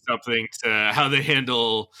purchasing something to how they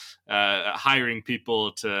handle hiring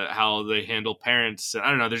people to how they handle parents.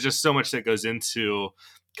 I don't know. There's just so much that goes into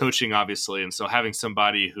coaching, obviously. And so having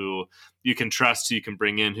somebody who you can trust, who you can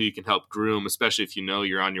bring in, who you can help groom, especially if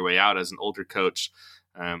you're on your way out as an older coach,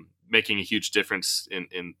 making a huge difference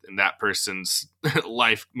in that person's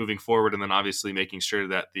life moving forward. And then obviously making sure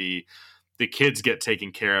that the kids get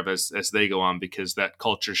taken care of as they go on, because that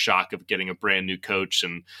culture shock of getting a brand new coach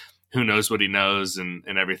and who knows what he knows and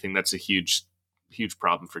everything, that's a huge, huge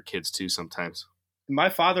problem for kids too sometimes. My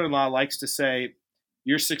father-in-law likes to say,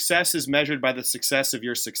 your success is measured by the success of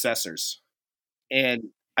your successors. And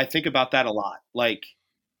I think about that a lot. Like,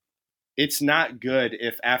 it's not good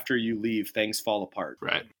if after you leave, things fall apart.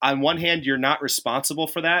 Right. On one hand, you're not responsible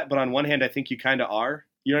for that. But on one hand, I think you kind of are.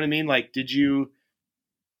 You know what I mean? Like, did you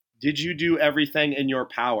do everything in your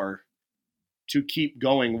power to keep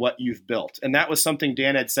going what you've built? And that was something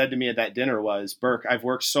Dan had said to me at that dinner was, Burke, I've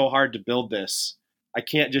worked so hard to build this. I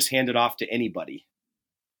can't just hand it off to anybody.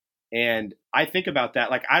 And I think about that.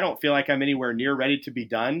 Like, I don't feel like I'm anywhere near ready to be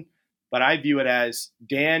done, but I view it as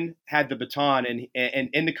Dan had the baton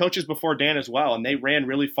and the coaches before Dan as well. And they ran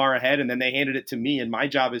really far ahead and then they handed it to me. And my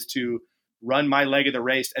job is to run my leg of the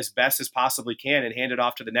race as best as possibly can and hand it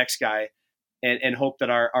off to the next guy and hope that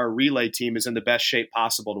our relay team is in the best shape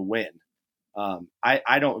possible to win.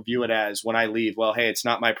 I don't view it as when I leave, well, hey, it's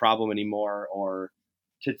not my problem anymore, or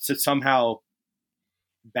to somehow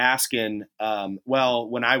bask in, well,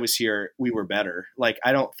 when I was here, we were better. Like,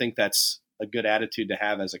 I don't think that's a good attitude to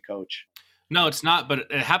have as a coach. No, it's not, but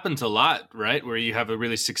it happens a lot, right? Where you have a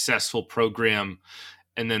really successful program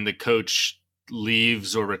and then the coach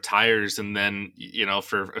leaves or retires. And then,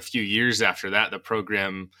 for a few years after that, the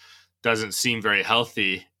program doesn't seem very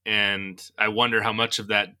healthy. And I wonder how much of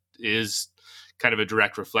that is kind of a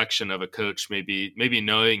direct reflection of a coach, maybe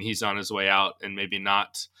knowing he's on his way out and maybe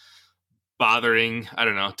not bothering, I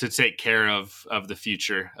don't know, to take care of the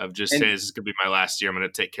future of just say, this is going to be my last year. I'm going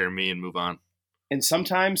to take care of me and move on. And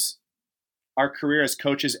sometimes our career as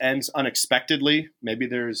coaches ends unexpectedly. Maybe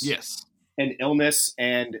there's an illness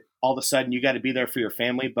and all of a sudden you got to be there for your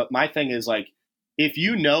family. But my thing is, like, if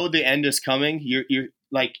you know the end is coming, you're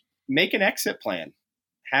like, make an exit plan.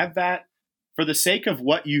 Have that for the sake of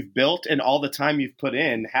what you've built and all the time you've put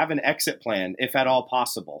in. Have an exit plan if at all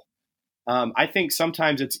possible. I think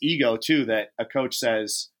sometimes it's ego too, that a coach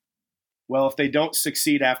says, well, if they don't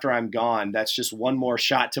succeed after I'm gone, that's just one more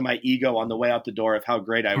shot to my ego on the way out the door of how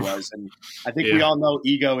great I was. And I think we all know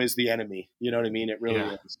ego is the enemy. You know what I mean? It really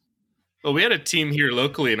is. Well, we had a team here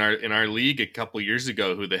locally in our league a couple years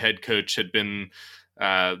ago who the head coach had been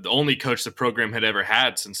the only coach the program had ever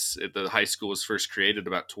had since the high school was first created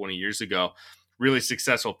about 20 years ago. Really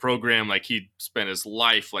successful program. Like, he spent his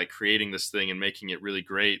life like creating this thing and making it really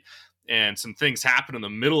great. And some things happened in the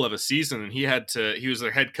middle of a season, and he was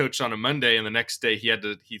their head coach on a Monday, and the next day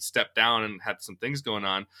he stepped down and had some things going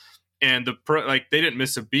on. And they didn't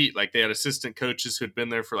miss a beat. Like, they had assistant coaches who had been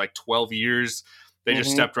there for like 12 years. They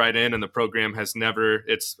just stepped right in, and the program has never,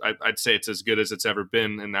 I'd say it's as good as it's ever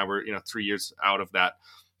been. And now we're, 3 years out of that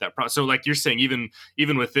process. So like you're saying,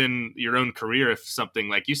 even within your own career, if something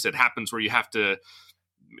like you said happens where you have to,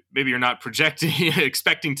 maybe you're not projecting,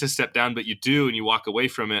 expecting to step down, but you do, and you walk away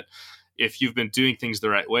from it. If you've been doing things the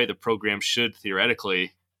right way, the program should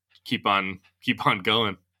theoretically keep on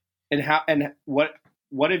going. And what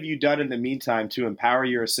have you done in the meantime to empower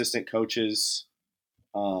your assistant coaches,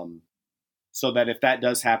 so that if that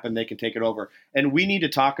does happen, they can take it over? And we need to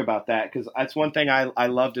talk about that, because that's one thing I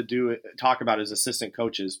love to talk about as assistant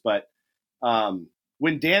coaches. But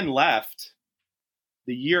when Dan left,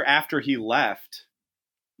 the year after he left,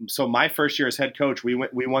 so my first year as head coach, we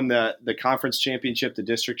won the conference championship, the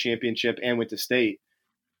district championship, and went to state.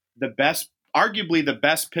 Arguably the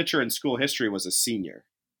best pitcher in school history was a senior.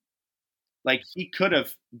 Like,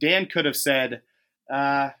 Dan could have said,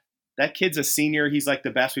 that kid's a senior. He's like the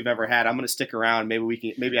best we've ever had. I'm going to stick around.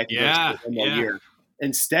 Maybe I can go one more year.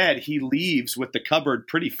 Instead, he leaves with the cupboard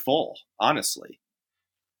pretty full, honestly.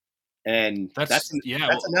 And that's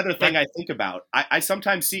another thing I think about. I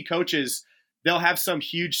sometimes see coaches, they'll have some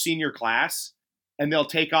huge senior class and they'll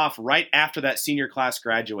take off right after that senior class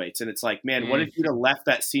graduates. And it's like, man, what if you'd have left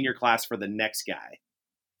that senior class for the next guy?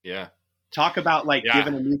 Yeah. Talk about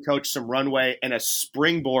giving a new coach some runway and a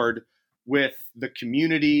springboard with the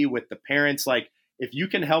community, with the parents. Like, if you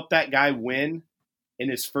can help that guy win in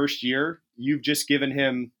his first year, you've just given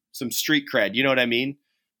him some street cred. You know what I mean?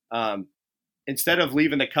 Instead of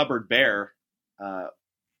leaving the cupboard bare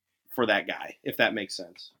for that guy, if that makes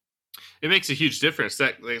sense. It makes a huge difference.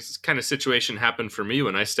 This kind of situation happened for me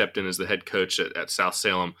when I stepped in as the head coach at South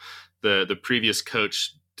Salem. The previous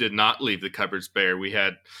coach did not leave the cupboards bare. We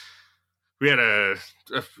had a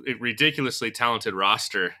ridiculously talented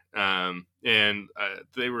roster, and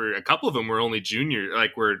a couple of them were only junior,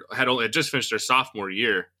 had just finished their sophomore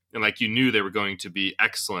year, and you knew they were going to be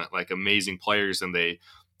excellent, amazing players, and they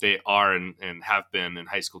are and have been in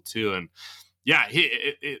high school too. And yeah,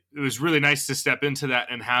 it was really nice to step into that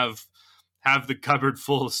and have the cupboard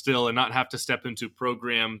full still, and not have to step into a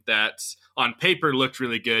program that on paper looked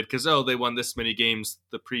really good because they won this many games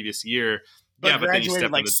the previous year. But then you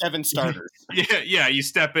step in 7 starters. Yeah, you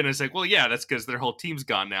step in and it's like, well, yeah, that's because their whole team's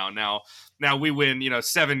gone now. Now we win,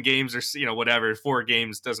 7 games or whatever, 4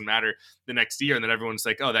 games, doesn't matter the next year, and then everyone's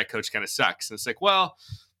like, oh, that coach kind of sucks. And it's like, well,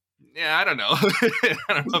 yeah, I don't know. I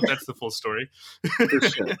don't know if that's the full story. For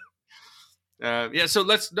sure. So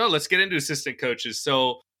let's get into assistant coaches.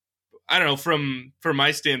 So I don't know, from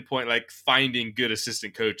my standpoint, finding good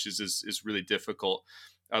assistant coaches is really difficult.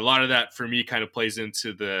 A lot of that for me kind of plays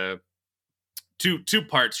into the two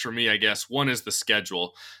parts for me, I guess. One is the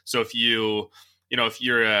schedule. So if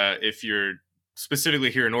if you're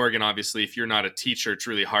specifically here in Oregon, obviously, if you're not a teacher, it's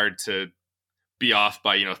really hard to be off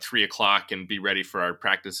by 3:00 and be ready for our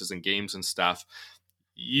practices and games and stuff.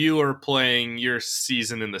 You are playing your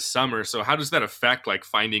season in the summer, so how does that affect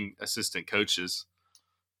finding assistant coaches?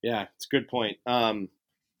 Yeah, it's a good point.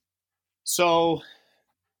 So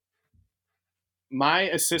my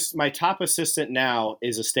top assistant now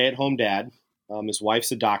is a stay-at-home dad. His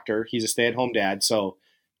wife's a doctor. He's a stay-at-home dad, so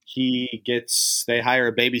they hire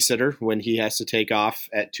a babysitter when he has to take off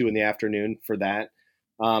at 2 p.m. for that.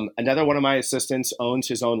 Another one of my assistants owns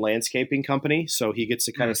his own landscaping company, so he gets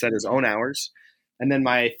to kind of set his own hours. And then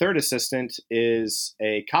my third assistant is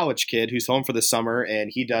a college kid who's home for the summer,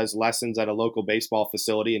 and he does lessons at a local baseball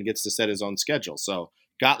facility and gets to set his own schedule. So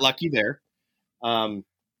got lucky there.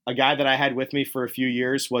 A guy that I had with me for a few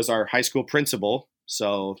years was our high school principal,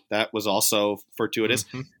 so that was also fortuitous.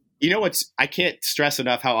 Mm-hmm. You know I can't stress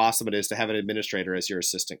enough how awesome it is to have an administrator as your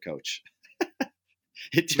assistant coach.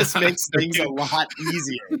 It just makes things a lot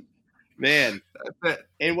easier, man.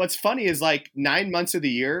 And what's funny is like 9 months of the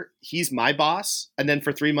year, he's my boss. And then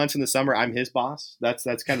for 3 months in the summer, I'm his boss. That's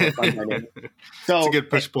kind of a fun dynamic. So it's a good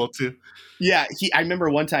push-pull too. Yeah. I remember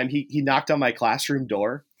one time he knocked on my classroom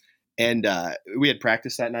door and we had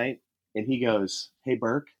practice that night. And he goes, "Hey,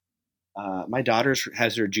 Burke, my daughter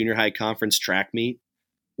has her junior high conference track meet.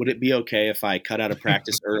 Would it be okay if I cut out of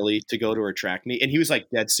practice early to go to her track meet?" And he was like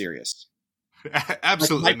dead serious.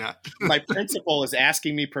 Absolutely not. My principal is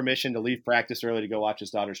asking me permission to leave practice early to go watch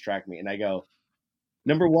his daughter's track meet. And I go,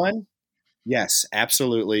 number one, yes,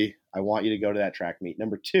 absolutely. I want you to go to that track meet.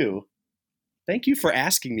 Number two, thank you for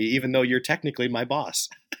asking me, even though you're technically my boss.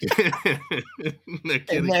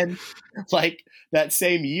 And then like that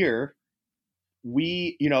same year,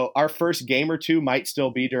 our first game or two might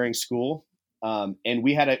still be during school. And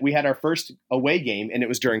we had our first away game and it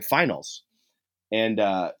was during finals. And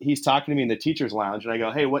he's talking to me in the teacher's lounge, and I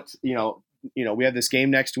go, "Hey, what's we have this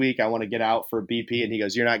game next week. I want to get out for BP." And he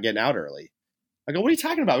goes, "You're not getting out early." I go, "What are you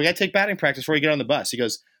talking about? We got to take batting practice before we get on the bus." He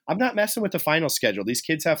goes, "I'm not messing with the final schedule. These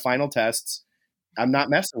kids have final tests. I'm not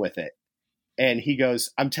messing with it." And he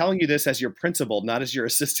goes, "I'm telling you this as your principal, not as your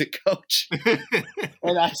assistant coach."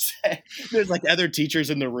 And I said, there's like other teachers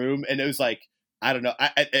in the room, and it was like, I don't know.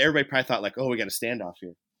 Everybody probably thought like, "Oh, we got a standoff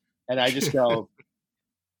here," and I just go,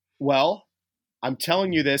 "Well, I'm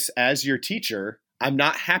telling you this as your teacher. I'm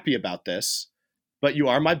not happy about this, but you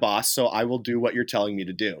are my boss, so I will do what you're telling me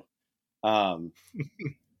to do."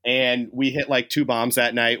 And we hit like 2 bombs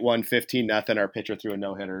that night, won 15-0. Our pitcher threw a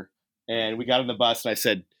no-hitter. And we got on the bus, and I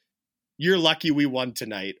said, "You're lucky we won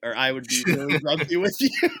tonight, or I would be really grumpy with you."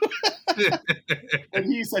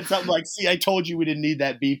 And he said something like, "See, I told you we didn't need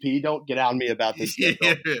that BP. Don't get on me about this." Yeah.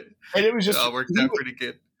 And it was just it worked out pretty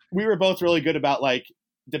good. We were both really good about like,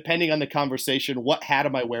 depending on the conversation, what hat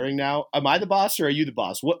am I wearing now? Am I the boss or are you the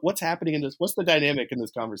boss? What's happening in this? What's the dynamic in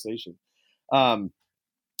this conversation?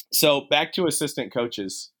 So back to assistant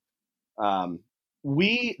coaches. The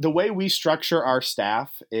way we structure our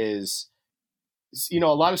staff is, a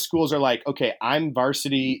lot of schools are like, "Okay, I'm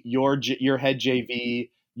varsity, your head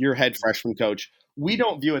JV, your head freshman coach." We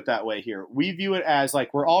don't view it that way here. We view it as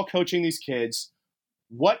like, we're all coaching these kids.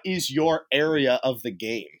 What is your area of the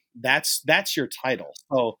game? That's your title.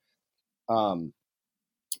 So,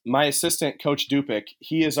 my assistant, Coach Dupic,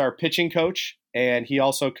 he is our pitching coach, and he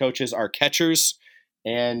also coaches our catchers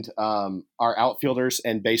and our outfielders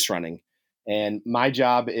and base running. And my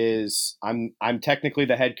job is I'm technically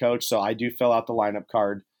the head coach, so I do fill out the lineup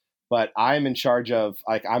card, but I'm in charge of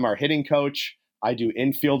I'm our hitting coach. I do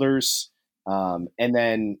infielders, and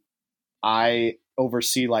then I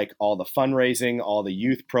oversee like all the fundraising, all the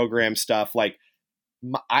youth program stuff. Like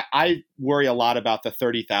I worry a lot about the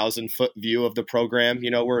 30,000-foot view of the program.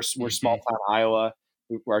 We're small town Iowa.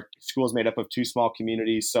 Our school is made up of 2 small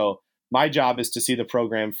communities. So my job is to see the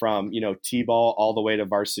program from, T-ball all the way to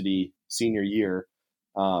varsity senior year.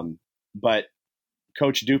 But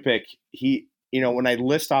Coach Dupic, he, when I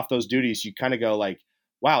list off those duties, you kind of go like,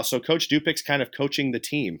 wow, so Coach Dupic's kind of coaching the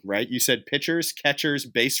team, right? You said pitchers, catchers,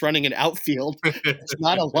 base running, and outfield. There's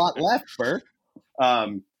not a lot left, Burke.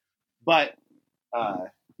 But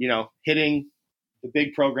hitting, the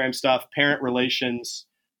big program stuff, parent relations,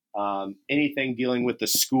 anything dealing with the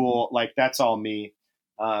school, like that's all me.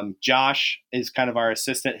 Josh is kind of our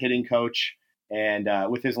assistant hitting coach, and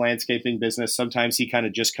with his landscaping business, sometimes he kind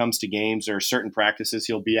of just comes to games or certain practices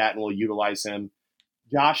he'll be at, and we'll utilize him.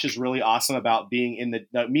 Josh is really awesome about being in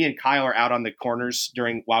me and Kyle are out on the corners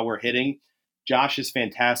while we're hitting. Josh is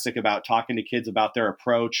fantastic about talking to kids about their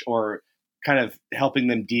approach or kind of helping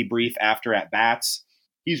them debrief after at bats.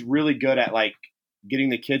 He's really good at like getting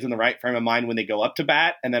the kids in the right frame of mind when they go up to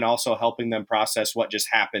bat, and then also helping them process what just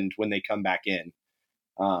happened when they come back in.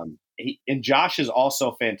 And Josh is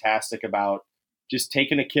also fantastic about just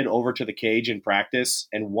taking a kid over to the cage in practice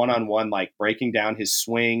and one-on-one, like breaking down his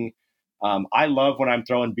swing. I love when I'm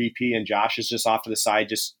throwing BP and Josh is just off to the side,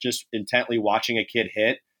 just intently watching a kid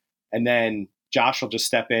hit. And then Josh will just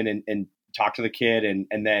step in and talk to the kid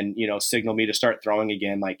and then, signal me to start throwing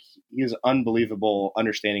again. Like, he has unbelievable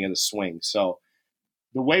understanding of the swing. So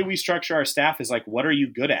the way we structure our staff is like, what are you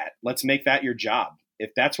good at? Let's make that your job.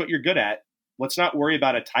 If that's what you're good at, let's not worry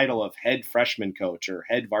about a title of head freshman coach or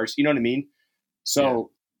head varsity. You know what I mean?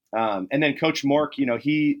 So, and then Coach Mork,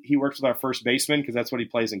 he works with our first baseman because that's what he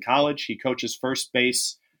plays in college. He coaches first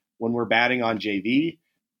base when we're batting on JV,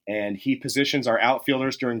 and he positions our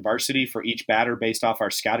outfielders during varsity for each batter based off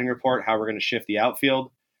our scouting report, how we're going to shift the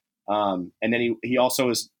outfield. And then he also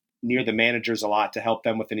is near the managers a lot to help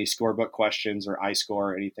them with any scorebook questions or iScore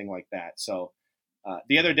or anything like that. So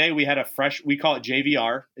the other day we had we call it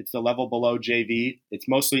JVR. It's the level below JV. It's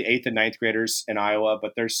mostly 8th and 9th graders in Iowa,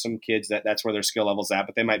 but there's some kids that's where their skill level's at,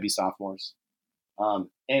 but they might be sophomores.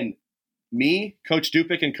 And me, Coach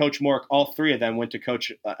Dupick, and Coach Mork, all three of them went to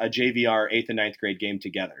coach a JVR 8th and 9th grade game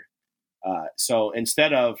together. So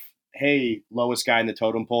instead of, hey, lowest guy in the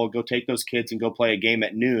totem pole, go take those kids and go play a game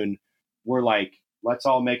at noon, we're like, let's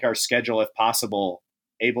all make our schedule, if possible,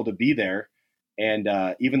 able to be there. And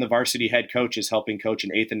even the varsity head coach is helping coach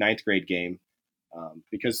an 8th and 9th grade game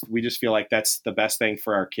because we just feel like that's the best thing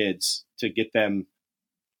for our kids to get them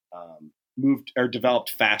moved or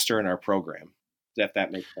developed faster in our program, if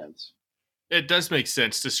that makes sense. It does make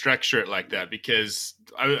sense to structure it like that because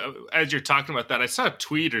as you're talking about that, I saw a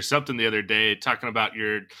tweet or something the other day talking about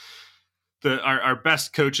our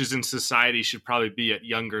best coaches in society should probably be at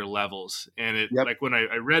younger levels. And like when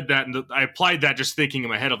I read that and I applied that just thinking in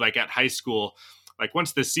my head of like at high school, like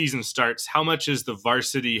once the season starts, how much is the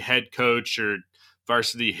varsity head coach or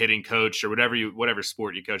varsity hitting coach or whatever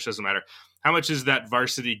sport you coach, doesn't matter. How much is that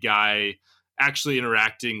varsity guy actually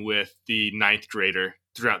interacting with the 9th grader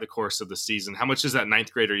throughout the course of the season? How much is that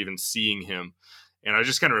 9th grader even seeing him? And I was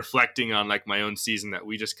just kind of reflecting on like my own season that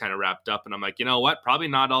we just kind of wrapped up. And I'm like, you know what? Probably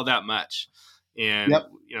not all that much. And,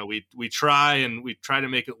 we try to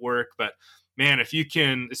make it work. But man, if you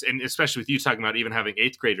can, and especially with you talking about even having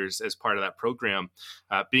 8th graders as part of that program,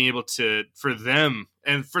 being able to, for them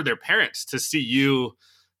and for their parents to see you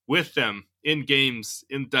with them in games,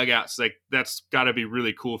 in dugouts, like that's got to be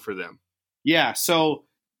really cool for them. Yeah. So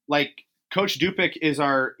like Coach Dupick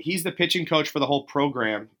he's the pitching coach for the whole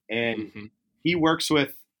program. And he works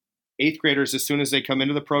with 8th graders as soon as they come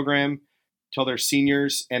into the program till they're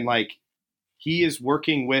seniors. And like, he is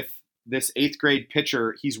working with this 8th grade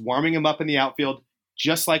pitcher. He's warming him up in the outfield,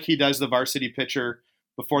 just like he does the varsity pitcher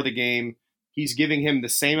before the game. He's giving him the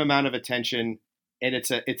same amount of attention. And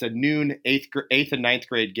it's a noon 8th and 9th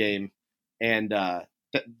grade game. And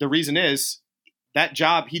the reason is that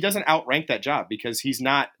job, he doesn't outrank that job because he's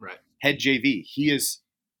not head JV. He is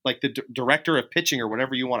like the director of pitching or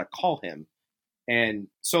whatever you want to call him. And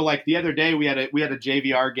so like the other day we had a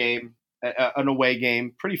JVR game, an away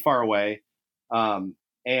game, pretty far away. And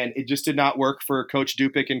it just did not work for Coach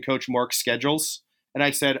Dupick and Coach Mork's schedules. And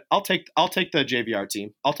I said, I'll take the JVR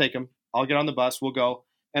team. I'll take them. I'll get on the bus. We'll go.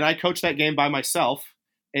 And I coached that game by myself.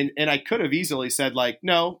 And I could have easily said like,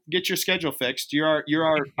 no, get your schedule fixed. You're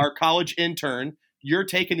our college intern. You're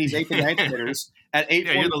taking these 8th and 9th graders at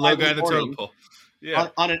 8:45 you're the low guy in the totem pole. Yeah.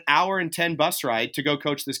 On an hour and 10 bus ride to go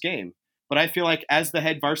coach this game. But I feel like as the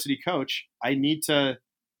head varsity coach, I need to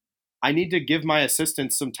give my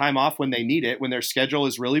assistants some time off when they need it, when their schedule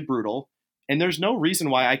is really brutal. And there's no reason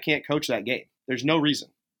why I can't coach that game. There's no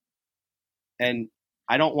reason. And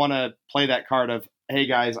I don't want to play that card of, hey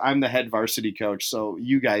guys, I'm the head varsity coach, so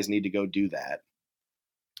you guys need to go do that.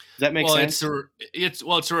 Does that make sense? It's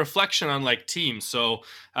a reflection on like teams. So,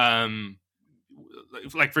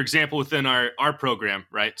 like for example, within our program,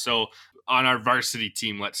 right? So on our varsity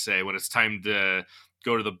team, let's say when it's time to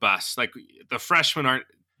go to the bus, like the freshmen aren't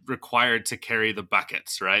required to carry the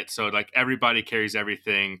buckets, right? So like everybody carries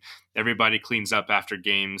everything. Everybody cleans up after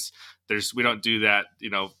games. We don't do that,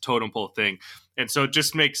 totem pole thing. And so it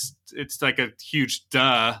just it's like a huge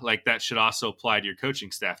duh, like that should also apply to your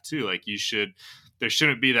coaching staff too. Like there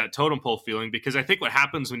shouldn't be that totem pole feeling, because I think what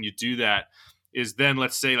happens when you do that is then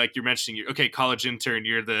let's say like you're mentioning, college intern,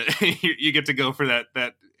 you're you get to go for that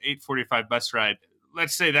 8:45 bus ride.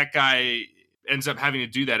 Let's say that guy ends up having to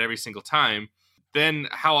do that every single time. Then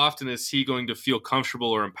how often is he going to feel comfortable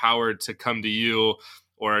or empowered to come to you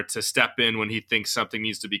or to step in when he thinks something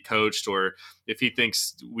needs to be coached, or if he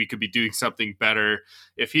thinks we could be doing something better?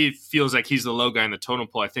 If he feels like he's the low guy in the totem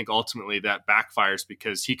pole, I think ultimately that backfires,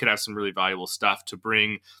 because he could have some really valuable stuff to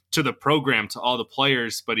bring to the program, to all the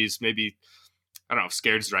players, but he's maybe, I don't know if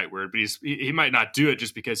scared is the right word, but he might not do it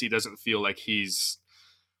just because he doesn't feel like he's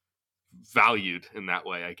valued in that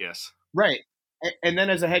way, I guess. Right. And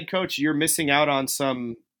then as a head coach, you're missing out on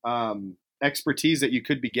some expertise that you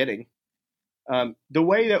could be getting. The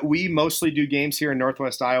way that we mostly do games here in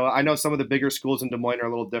Northwest Iowa, I know some of the bigger schools in Des Moines are a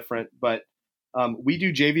little different, but we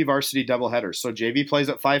do JV varsity doubleheaders. So JV plays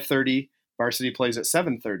at 5:30, varsity plays at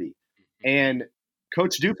 7:30. And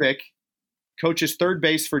Coach Dupick coaches third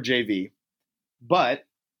base for JV, but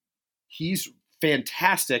he's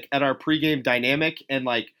fantastic at our pregame dynamic. And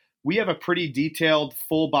like, we have a pretty detailed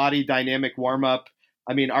full body dynamic warm up.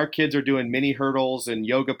 I mean, our kids are doing mini hurdles and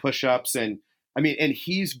yoga push-ups. And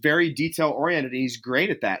he's very detail oriented and he's great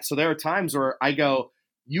at that. So there are times where I go,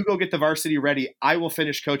 you go get the varsity ready. I will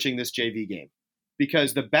finish coaching this JV game,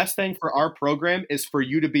 because the best thing for our program is for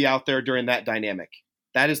you to be out there during that dynamic.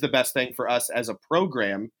 That is the best thing for us as a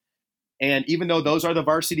program. And even though those are the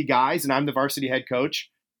varsity guys and I'm the varsity head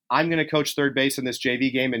coach, I'm going to coach third base in this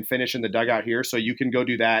JV game and finish in the dugout here. So you can go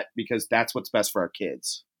do that, because that's what's best for our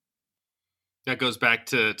kids. That goes back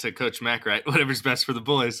to Coach Mack, right? Whatever's best for the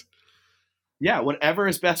boys. Yeah, whatever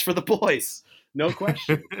is best for the boys. No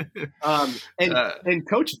question. And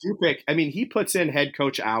Coach Dupick, he puts in head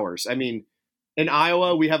coach hours. In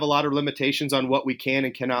Iowa, we have a lot of limitations on what we can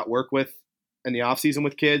and cannot work with in the offseason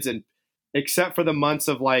with kids. And except for the months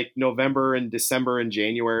of like November and December and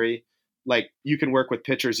January, like you can work with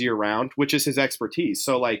pitchers year round, which is his expertise.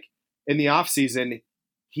 So like in the offseason,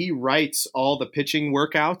 he writes all the pitching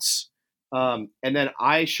workouts. And then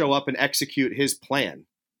I show up and execute his plan.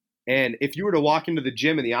 And if you were to walk into the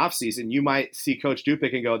gym in the offseason, you might see Coach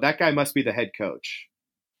Dupick and go, that guy must be the head coach.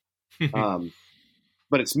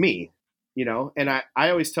 But it's me, and I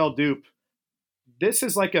always tell Dupe, this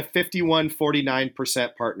is like a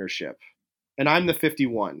 51-49% partnership. And I'm the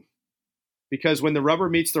 51. Because when the rubber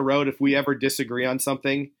meets the road, if we ever disagree on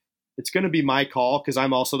something, it's going to be my call, because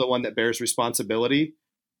I'm also the one that bears responsibility.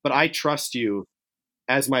 But I trust you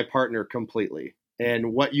as my partner completely.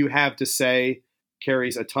 And what you have to say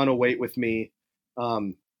carries a ton of weight with me.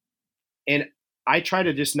 And I try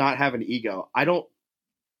to just not have an ego. I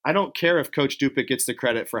don't care if Coach Dupick gets the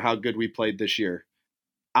credit for how good we played this year.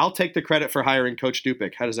 I'll take the credit for hiring Coach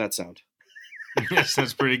Dupick. How does that sound? That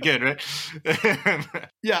sounds pretty good, right?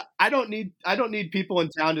 Yeah, I don't need people in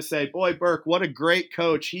town to say, boy, Burke, what a great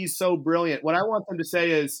coach. He's so brilliant. What I want them to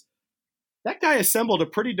say is, that guy assembled a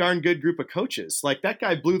pretty darn good group of coaches. Like, that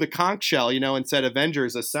guy blew the conch shell, and said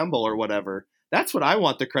Avengers assemble or whatever. That's what I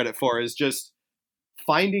want the credit for, is just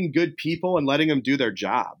finding good people and letting them do their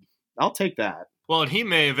job. I'll take that. Well, and he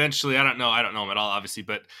may eventually, I don't know him at all, obviously,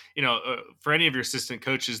 but, for any of your assistant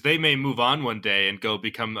coaches, they may move on one day and go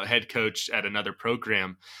become a head coach at another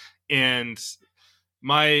program. And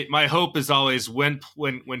my hope is always when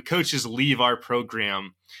coaches leave our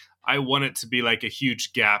program, I want it to be like a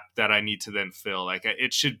huge gap that I need to then fill. Like,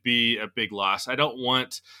 it should be a big loss. I don't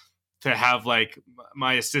want to have like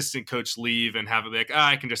my assistant coach leave and have it be like,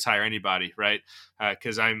 I can just hire anybody, right?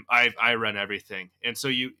 Because I run everything. And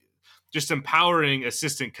so just empowering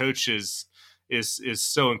assistant coaches is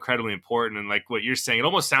so incredibly important. And like what you're saying, it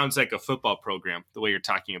almost sounds like a football program, the way you're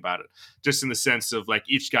talking about it, just in the sense of like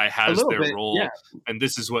each guy has their role, yeah, and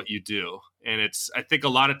this is what you do. And I think a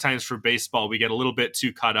lot of times for baseball, we get a little bit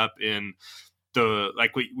too caught up in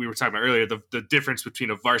like we were talking about earlier, the difference between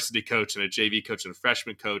a varsity coach and a JV coach and a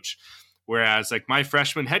freshman coach. Whereas like my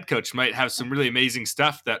freshman head coach might have some really amazing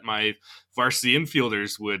stuff that my varsity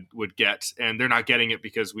infielders would get, and they're not getting it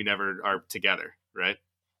because we never are together, right?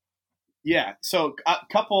 Yeah. So I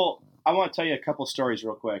want to tell you a couple stories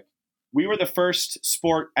real quick. We were the first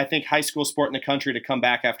sport, I think, high school sport in the country to come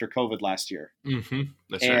back after COVID last year. Mm-hmm.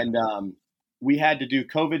 That's right. And we had to do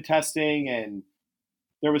COVID testing, and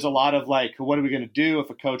there was a lot of like, what are we going to do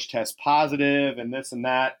if a coach tests positive and this and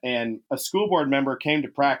that? And a school board member came to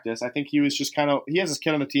practice. I think he was just he has his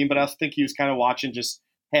kid on the team, but I think he was kind of watching just,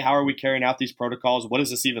 hey, how are we carrying out these protocols? What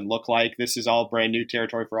does this even look like? This is all brand new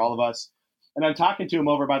territory for all of us. And I'm talking to him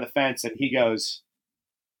over by the fence, and he goes,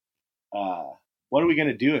 what are we going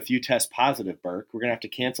to do if you test positive, Burke? We're going to have to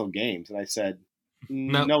cancel games. And I said,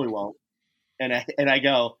 no, we won't. And I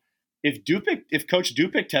go, if Coach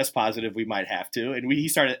Dupick tests positive, we might have to. And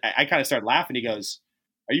I kind of started laughing. He goes,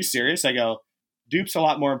 are you serious? I go, Dupe's a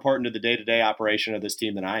lot more important to the day-to-day operation of this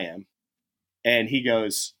team than I am. And he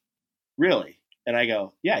goes, really? And I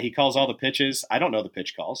go, yeah, he calls all the pitches. I don't know the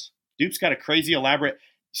pitch calls. Dupe's got a crazy elaborate.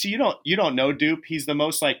 See, you don't know Dupe. He's the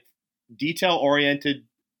most like detail-oriented,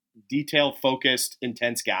 detail-focused,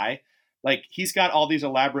 intense guy. Like, he's got all these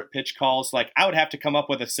elaborate pitch calls. Like, I would have to come up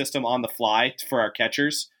with a system on the fly for our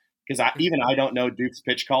catchers, because I don't know Dupe's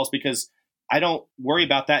pitch calls, because I don't worry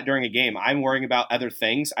about that during a game. I'm worrying about other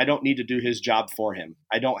things. I don't need to do his job for him.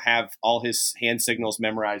 I don't have all his hand signals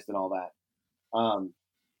memorized and all that.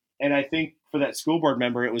 And I think for that school board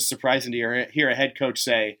member, it was surprising to hear a head coach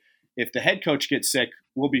say, if the head coach gets sick,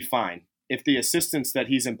 we'll be fine. If the assistants that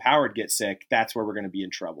he's empowered get sick, that's where we're going to be in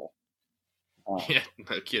trouble. Yeah,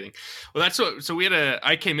 no kidding. Well,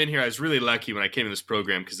 I came in here, I was really lucky when I came in this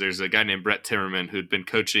program because there's a guy named Brett Timmerman who'd been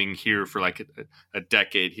coaching here for like a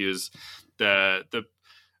decade. He was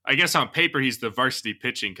I guess on paper, he's the varsity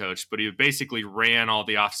pitching coach, but he basically ran all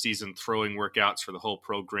the off-season throwing workouts for the whole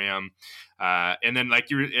program. And then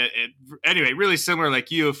anyway, really similar like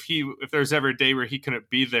you, if there's ever a day where he couldn't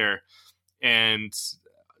be there and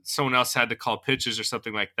someone else had to call pitches or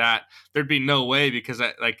something like that, there'd be no way because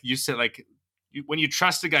like you said, when you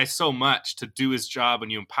trust a guy so much to do his job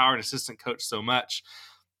and you empower an assistant coach so much,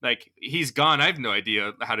 like he's gone. I have no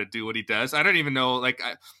idea how to do what he does. I don't even know. Like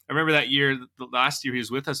I remember that year, the last year he was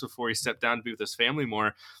with us before he stepped down to be with his family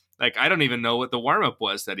more. Like I don't even know what the warm up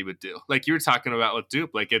was that he would do. Like you were talking about with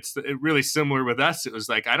Dupe, like it's really similar with us. It was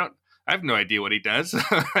like I have no idea what he does.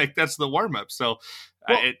 Like that's the warm up. So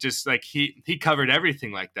it just like he covered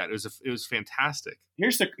everything like that. It was fantastic.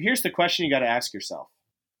 Here's the question you got to ask yourself.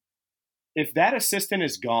 If that assistant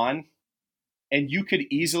is gone and you could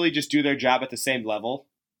easily just do their job at the same level,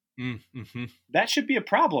 that should be a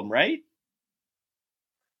problem, right?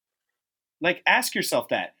 Like, ask yourself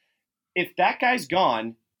that. If that guy's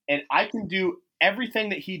gone and I can do everything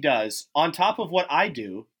that he does on top of what I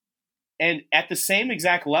do and at the same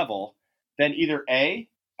exact level, then either A,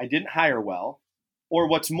 I didn't hire well, or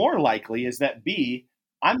what's more likely is that B,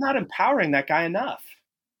 I'm not empowering that guy enough.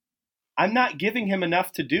 I'm not giving him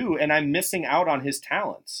enough to do, and I'm missing out on his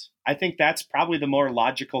talents. I think that's probably the more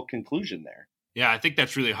logical conclusion there. Yeah, I think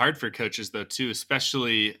that's really hard for coaches, though, too,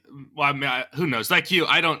 especially, well, I mean, who knows? Like you,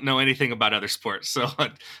 I don't know anything about other sports, so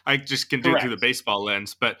I just can do it through the baseball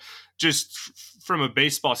lens. But just from a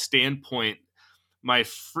baseball standpoint, when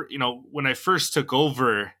I first took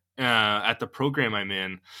over at the program I'm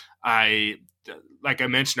in, like I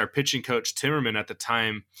mentioned, our pitching coach Timmerman at the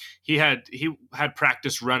time, he had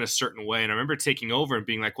practice run a certain way, and I remember taking over and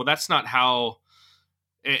being like, "Well, that's not how."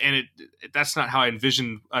 And that's not how I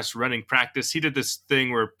envisioned us running practice. He did this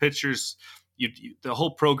thing where pitchers, the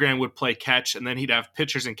whole program would play catch, and then he'd have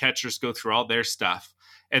pitchers and catchers go through all their stuff.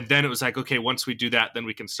 And then it was like, okay, once we do that, then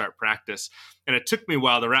we can start practice. And it took me a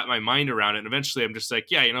while to wrap my mind around it. And eventually I'm just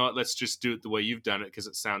like, yeah, you know what? Let's just do it the way you've done it because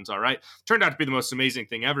it sounds all right. Turned out to be the most amazing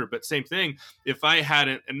thing ever. But same thing, if I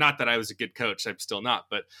hadn't, and not that I was a good coach, I'm still not,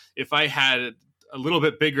 but if I had a little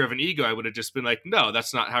bit bigger of an ego, I would have just been like, no,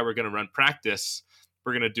 that's not how we're going to run practice.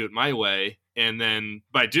 We're going to do it my way. And then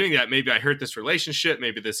by doing that, maybe I hurt this relationship.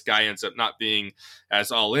 Maybe this guy ends up not being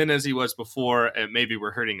as all in as he was before. And maybe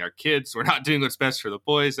we're hurting our kids. We're not doing what's best for the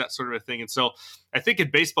boys, that sort of a thing. And so I think in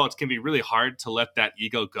baseball, it can be really hard to let that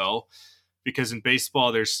ego go because in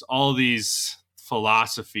baseball, there's all these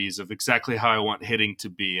philosophies of exactly how I want hitting to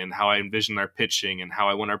be and how I envision our pitching and how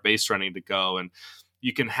I want our base running to go. And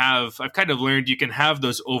I've kind of learned you can have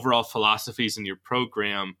those overall philosophies in your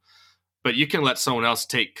program, but you can let someone else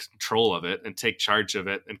take control of it and take charge of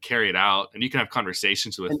it and carry it out. And you can have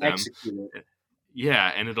conversations with them.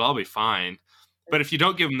 Yeah, and it'll all be fine. But if you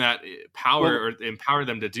don't give them that power or empower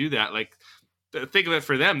them to do that, like think of it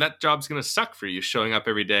for them, that job's going to suck for you showing up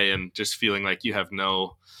every day and just feeling like you have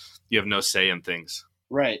no say in things.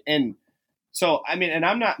 Right. And so, I mean, and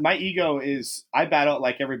my ego is, I battle it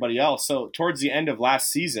like everybody else. So towards the end of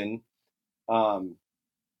last season,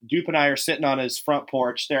 Dupe and I are sitting on his front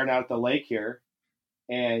porch staring out at the lake here,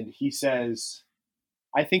 and he says,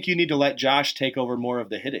 I think you need to let Josh take over more of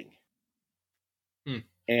the hitting.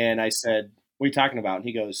 And I said, what are you talking about? And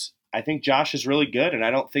he goes, I think Josh is really good, and I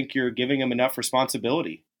don't think you're giving him enough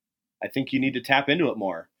responsibility. I think you need to tap into it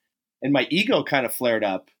more. And my ego kind of flared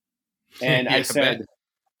up, and I said,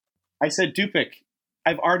 Dupik,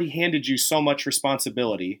 I've already handed you so much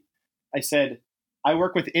responsibility. I said, I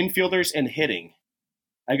work with infielders and hitting.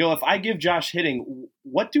 I go, if I give Josh hitting,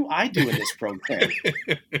 what do I do in this program?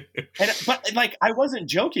 But like, I wasn't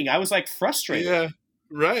joking. I was like frustrated. Yeah,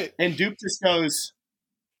 right. And Dupe just goes,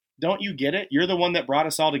 don't you get it? You're the one that brought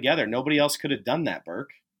us all together. Nobody else could have done that,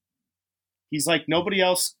 Burke. He's like, nobody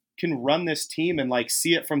else can run this team and like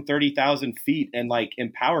see it from 30,000 feet and like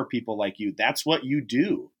empower people like you. That's what you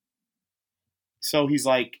do. So he's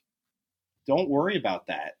like, don't worry about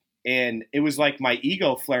that. And it was like my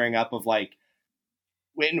ego flaring up of like,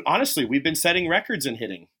 and honestly, we've been setting records in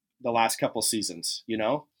hitting the last couple seasons, you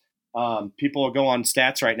know? People will go on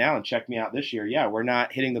stats right now and check me out this year. Yeah, we're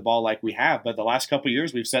not hitting the ball like we have, but the last couple of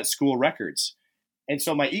years we've set school records. And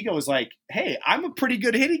so my ego was like, hey, I'm a pretty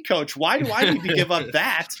good hitting coach. Why do I need to give up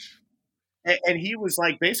that? And he was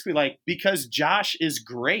like, basically like, because Josh is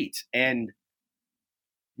great and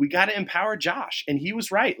we got to empower Josh. And he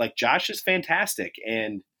was right. Like Josh is fantastic.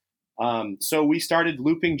 And So we started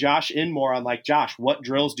looping Josh in more on like, Josh, what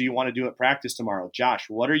drills do you want to do at practice tomorrow? Josh,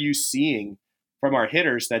 what are you seeing from our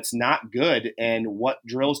hitters that's not good? And what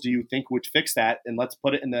drills do you think would fix that? And let's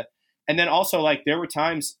put it in the – and then also like there were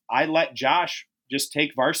times I let Josh just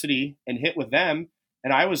take varsity and hit with them,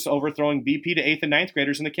 and I was overthrowing BP to 8th and 9th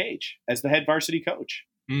graders in the cage as the head varsity coach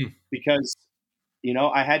because, you know,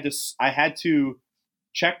 I had to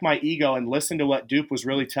check my ego and listen to what Dupe was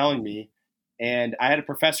really telling me. And I had a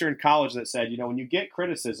professor in college that said, you know, when you get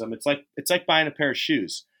criticism, it's like buying a pair of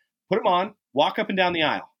shoes. Put them on, walk up and down the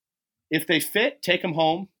aisle. If they fit, take them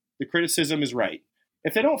home. The criticism is right.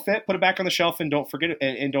 If they don't fit, put it back on the shelf and don't forget it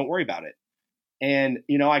and don't worry about it. And,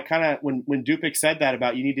 you know, I kind of, when Dupik said that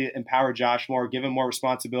about you need to empower Josh more, give him more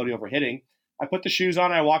responsibility over hitting, I put the shoes on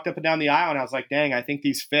and I walked up and down the aisle and I was like, dang, I think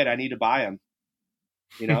these fit. I need to buy them.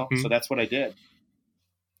 You know, so that's what I did.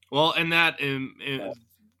 Well, and that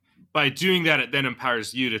by doing that, it then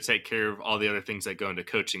empowers you to take care of all the other things that go into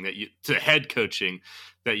coaching to head coaching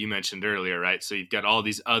that you mentioned earlier, right? So you've got all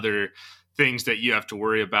these other things that you have to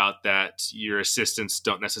worry about that your assistants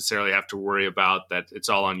don't necessarily have to worry about, that it's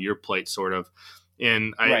all on your plate sort of.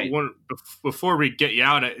 And before we get you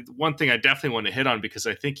out, one thing I definitely want to hit on, because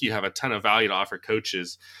I think you have a ton of value to offer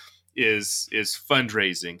coaches, is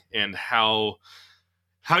fundraising and how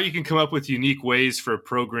you can come up with unique ways for a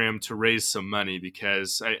program to raise some money.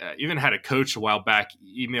 Because I even had a coach a while back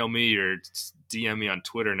email me or DM me on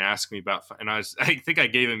Twitter and ask me about, and I think I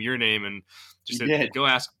gave him your name and just said, go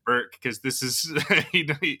ask Burke, because this is,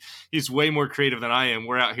 he's way more creative than I am.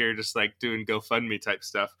 We're out here just like doing GoFundMe type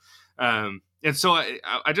stuff. And so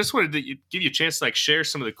I just wanted to give you a chance to like share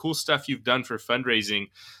some of the cool stuff you've done for fundraising,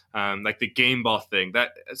 like the game ball thing.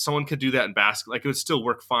 That someone could do that in basketball, like it would still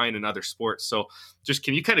work fine in other sports. So just,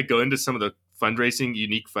 can you kind of go into some of the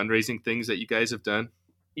unique fundraising things that you guys have done?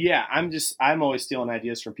 Yeah, I'm always stealing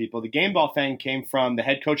ideas from people. The game ball thing came from the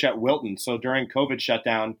head coach at Wilton. So during COVID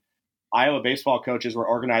shutdown, Iowa baseball coaches were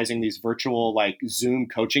organizing these virtual like Zoom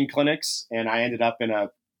coaching clinics, and I ended up in a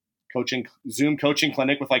Zoom coaching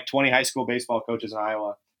clinic with like 20 high school baseball coaches in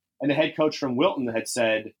Iowa. And the head coach from Wilton had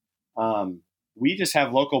said, we just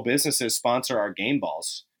have local businesses sponsor our game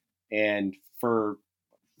balls. And for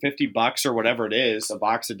 $50 or whatever it is, a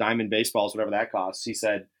box of diamond baseballs, whatever that costs, he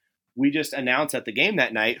said, we just announced at the game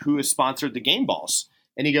that night who has sponsored the game balls.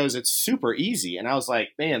 And he goes, it's super easy. And I was like,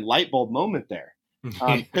 man, light bulb moment there.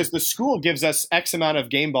 Because the school gives us X amount of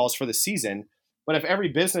game balls for the season. But if every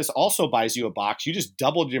business also buys you a box, you just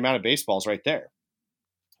doubled the amount of baseballs right there.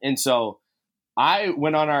 And so I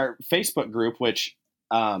went on our Facebook group, which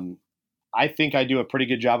I think I do a pretty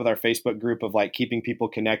good job with our Facebook group of like keeping people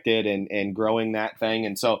connected and growing that thing.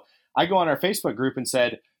 And so I go on our Facebook group and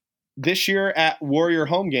said, this year at Warrior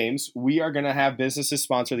Home Games, we are going to have businesses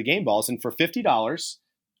sponsor the game balls. And for $50,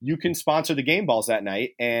 you can sponsor the game balls that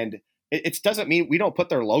night. And it doesn't mean we don't put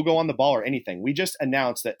their logo on the ball or anything. We just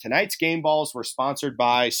announced that tonight's game balls were sponsored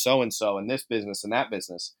by so-and-so and this business and that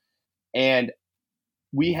business. And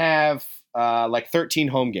we have like 13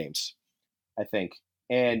 home games, I think.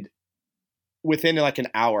 And within like an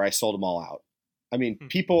hour, I sold them all out. I mean,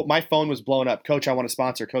 people, my phone was blowing up. Coach, I want to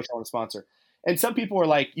sponsor. Coach, I want to sponsor. And some people were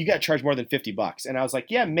like, you got to charge more than $50. And I was like,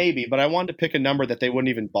 yeah, maybe. But I wanted to pick a number that they wouldn't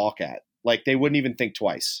even balk at. Like they wouldn't even think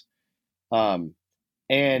twice.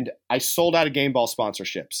 And I sold out of game ball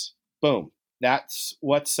sponsorships. Boom. That's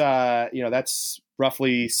what's, that's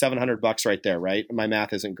roughly $700 right there, right? My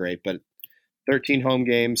math isn't great, but 13 home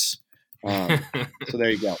games. So there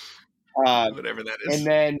you go. Whatever that is. And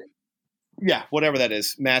then, yeah, whatever that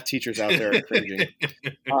is. Math teachers out there are cringing.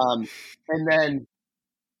 And then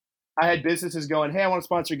I had businesses going, hey, I want to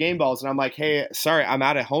sponsor game balls. And I'm like, hey, sorry, I'm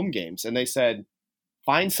out of home games. And they said,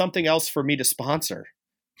 find something else for me to sponsor.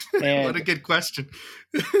 And what a good question.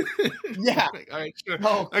 Yeah. All right, sure.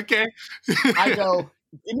 No, okay. I go,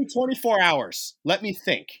 give me 24 hours. Let me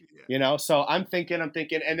think, So I'm thinking,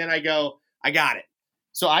 and then I go, I got it.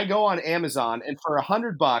 So I go on Amazon, and for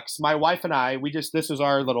 $100, my wife and I, this was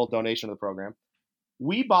our little donation to the program.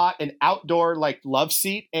 We bought an outdoor like love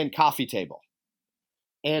seat and coffee table.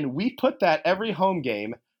 And we put that every home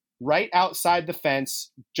game right outside the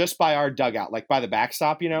fence, just by our dugout, like by the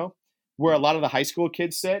backstop, where a lot of the high school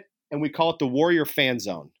kids sit, and we call it the Warrior Fan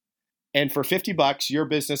Zone. And for $50, your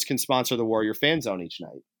business can sponsor the Warrior Fan Zone each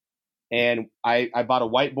night. And I bought a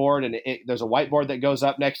whiteboard, and there's a whiteboard that goes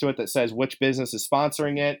up next to it that says which business is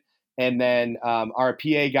sponsoring it. And then our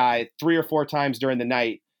PA guy 3 or 4 times during the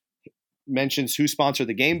night mentions who sponsored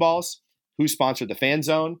the game balls, who sponsored the fan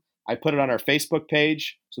zone. I put it on our Facebook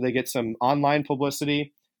page so they get some online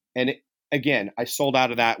publicity. And again, I sold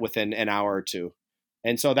out of that within an hour or two.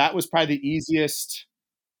 And so that was probably the easiest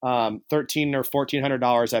 $1,300 or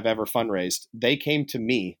 $1,400 I've ever fundraised. They came to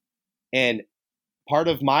me, and part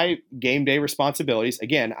of my game day responsibilities,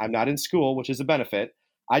 again, I'm not in school, which is a benefit.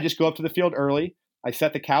 I just go up to the field early. I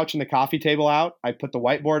set the couch and the coffee table out. I put the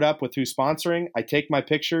whiteboard up with who's sponsoring. I take my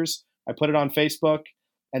pictures. I put it on Facebook.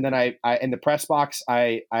 And then I in the press box,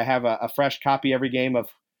 I have a fresh copy every game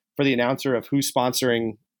for the announcer of who's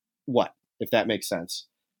sponsoring what, if that makes sense.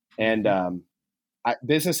 And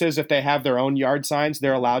businesses, if they have their own yard signs,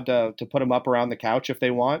 they're allowed to put them up around the couch if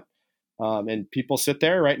they want. And people sit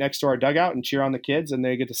there right next to our dugout and cheer on the kids, and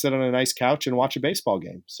they get to sit on a nice couch and watch a baseball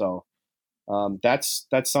game. So that's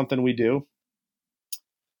something we do.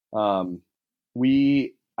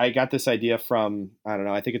 I got this idea from, I don't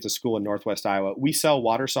know, I think it's a school in Northwest Iowa. We sell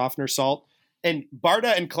water softener salt, and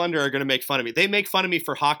Barda and Clunder are going to make fun of me. They make fun of me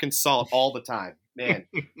for Hawkins salt all the time, man.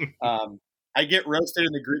 I get roasted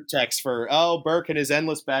in the group text for, Burke and his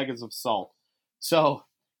endless bags of salt. So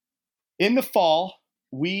in the fall,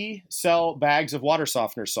 we sell bags of water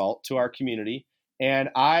softener salt to our community. And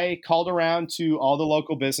I called around to all the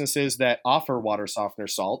local businesses that offer water softener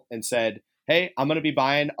salt and said, hey, I'm going to be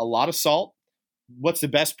buying a lot of salt. What's the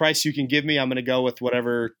best price you can give me? I'm going to go with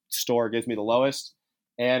whatever store gives me the lowest.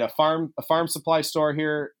 And a farm supply store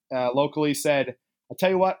here locally said, I'll tell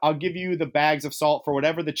you what, I'll give you the bags of salt for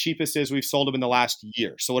whatever the cheapest is we've sold them in the last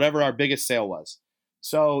year. So whatever our biggest sale was.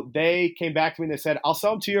 So they came back to me and they said, I'll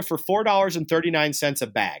sell them to you for $4.39 a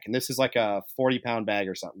bag. And this is like a 40-pound bag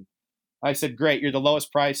or something. I said, great, you're the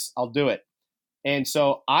lowest price. I'll do it. And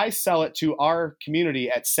so I sell it to our community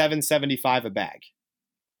at $7.75 a bag.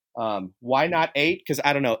 Why not $8? Because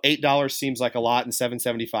I don't know, $8 seems like a lot and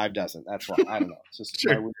 $7.75 doesn't. That's why. I don't know. It's just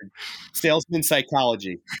my weird salesman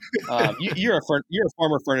psychology. You're a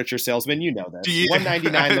former furniture salesman. You know this.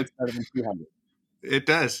 $199 looks better than $200. It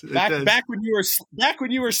does. Back when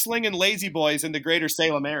you were slinging lazy boys in the greater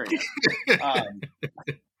Salem area. And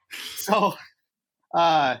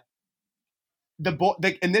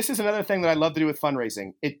this is another thing that I love to do with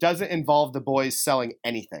fundraising. It doesn't involve the boys selling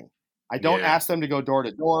anything. I don't ask them to go door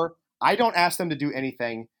to door. I don't ask them to do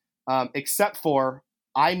anything except for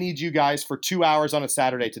I need you guys for 2 hours on a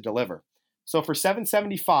Saturday to deliver. So for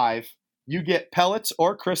 $7.75, you get pellets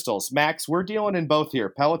or crystals. Max, we're dealing in both here,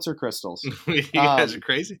 pellets or crystals. You guys are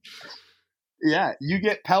crazy. Yeah, you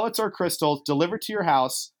get pellets or crystals delivered to your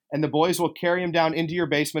house, and the boys will carry them down into your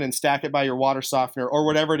basement and stack it by your water softener or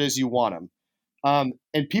whatever it is you want them.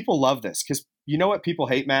 And people love this because you know what people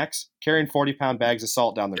hate, Max? Carrying 40-pound bags of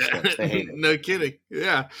salt down their throats. They hate it. No kidding.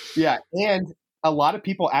 Yeah. Yeah. And a lot of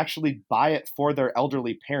people actually buy it for their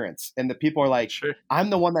elderly parents. And the people are like, sure, I'm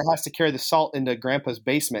the one that has to carry the salt into grandpa's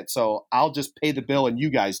basement. So I'll just pay the bill and you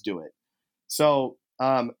guys do it. So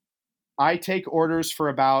I take orders for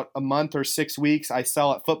about a month or 6 weeks. I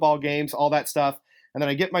sell at football games, all that stuff. And then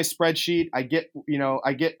I get my spreadsheet. I get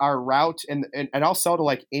our route and I'll sell to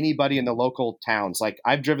like anybody in the local towns. Like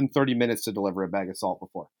I've driven 30 minutes to deliver a bag of salt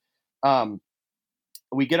before.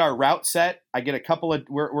 We get our route set. I get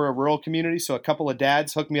we're a rural community. So a couple of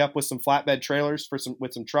dads hook me up with some flatbed trailers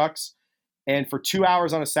with some trucks. And for 2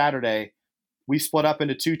 hours on a Saturday, we split up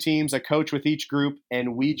into two teams, a coach with each group,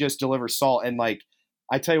 and we just deliver salt. And like,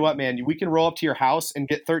 I tell you what, man, we can roll up to your house and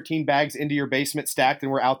get 13 bags into your basement stacked,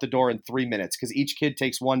 and we're out the door in 3 minutes because each kid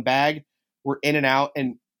takes one bag. We're in and out,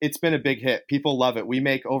 and it's been a big hit. People love it. We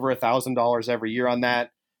make over $1,000 every year on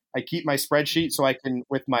that. I keep my spreadsheet so I can,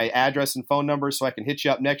 with my address and phone number, so I can hit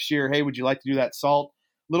you up next year. Hey, would you like to do that salt?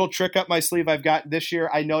 Little trick up my sleeve I've got this year.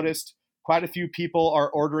 I noticed quite a few people are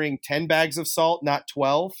ordering 10 bags of salt, not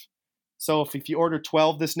 12. So if you order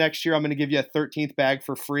 12 this next year, I'm going to give you a 13th bag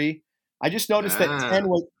for free. I just noticed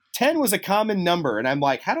that 10 was a common number. And I'm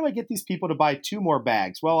like, how do I get these people to buy 2 more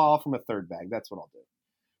bags? Well, I'll offer them a third bag. That's what I'll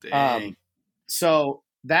do. So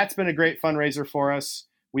that's been a great fundraiser for us.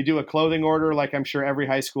 We do a clothing order like I'm sure every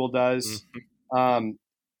high school does. Mm-hmm.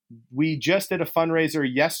 We just did a fundraiser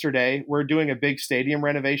yesterday. We're doing a big stadium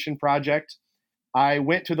renovation project. I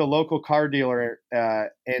went to the local car dealer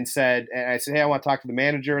and I said, hey, I want to talk to the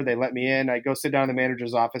manager. They let me in. I go sit down in the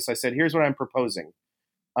manager's office. I said, here's what I'm proposing.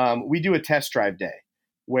 We do a test drive day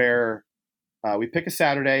where we pick a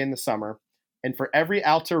Saturday in the summer, and for every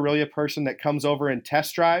Alta Aurelia person that comes over and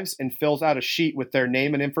test drives and fills out a sheet with their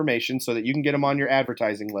name and information so that you can get them on your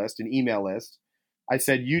advertising list and email list, I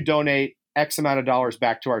said, you donate X amount of dollars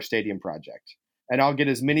back to our stadium project. And I'll get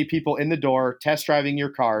as many people in the door test driving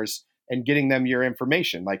your cars and getting them your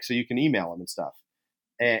information, like so you can email them and stuff.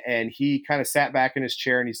 And he kind of sat back in his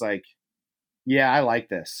chair and he's like, yeah, I like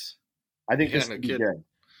this. I think this would be good.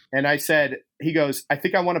 And I said, he goes, I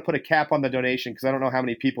think I want to put a cap on the donation because I don't know how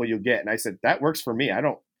many people you'll get. And I said, that works for me.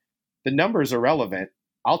 The numbers are relevant.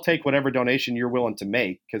 I'll take whatever donation you're willing to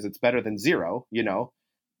make because it's better than zero,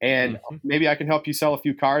 and maybe I can help you sell a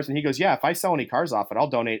few cars. And he goes, yeah, if I sell any cars off it, I'll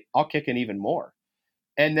donate. I'll kick in even more.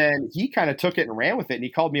 And then he kind of took it and ran with it. And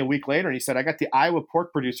he called me a week later and he said, I got the Iowa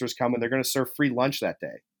pork producers coming. They're going to serve free lunch that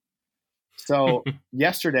day. So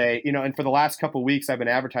yesterday, and for the last couple of weeks, I've been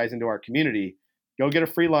advertising to our community, go get a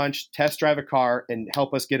free lunch, test drive a car, and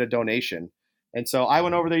help us get a donation. And so I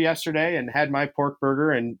went over there yesterday and had my pork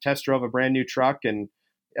burger and test drove a brand new truck. And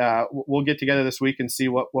we'll get together this week and see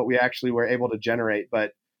what we actually were able to generate.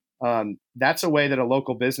 But that's a way that a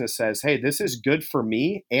local business says, hey, this is good for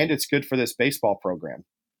me and it's good for this baseball program,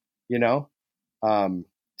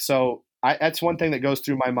 So that's one thing that goes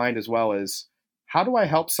through my mind as well is how do I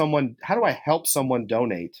help someone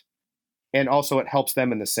donate? And also it helps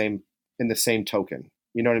them in the same token.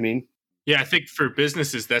 You know what I mean? Yeah, I think for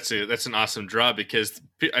businesses, that's an awesome draw because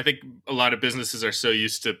I think a lot of businesses are so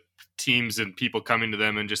used to teams and people coming to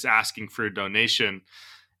them and just asking for a donation.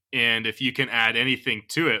 And if you can add anything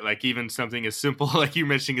to it, like even something as simple, like you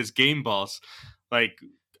mentioned, as game balls, like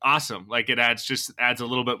awesome. Like it adds a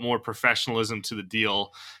little bit more professionalism to the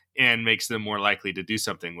deal and makes them more likely to do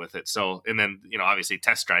something with it. So, and then, obviously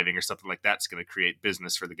test driving or something like that's going to create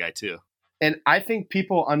business for the guy too. And I think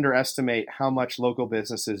people underestimate how much local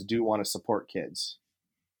businesses do want to support kids.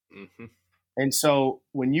 Mm-hmm. And so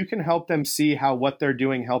when you can help them see how what they're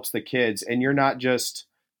doing helps the kids, and you're not just,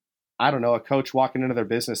 I don't know, a coach walking into their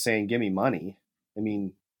business saying, give me money. I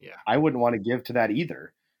mean, yeah, I wouldn't want to give to that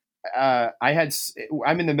either.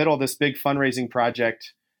 I'm in the middle of this big fundraising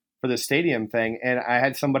project for the stadium thing. And I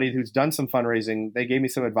had somebody who's done some fundraising. They gave me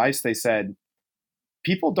some advice. They said,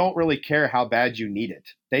 people don't really care how bad you need it.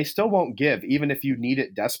 They still won't give, even if you need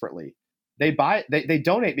it desperately. They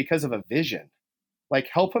donate because of a vision. Like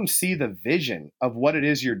help them see the vision of what it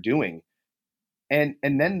is you're doing. And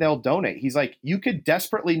then they'll donate. He's like, you could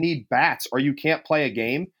desperately need bats or you can't play a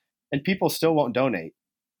game and people still won't donate.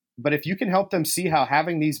 But if you can help them see how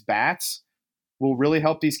having these bats will really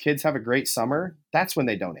help these kids have a great summer, that's when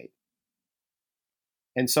they donate.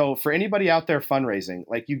 And so for anybody out there fundraising,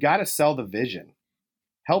 like you got to sell the vision.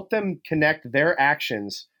 Help them connect their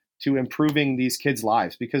actions to improving these kids'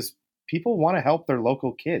 lives because people want to help their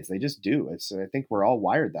local kids. They just do. I think we're all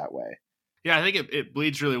wired that way. Yeah, I think it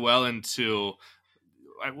bleeds really well into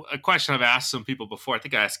a question I've asked some people before. I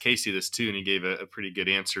think I asked Casey this too, and he gave a pretty good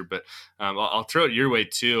answer. But I'll throw it your way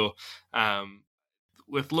too.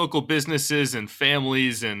 With local businesses and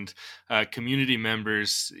families and community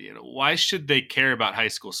members, why should they care about high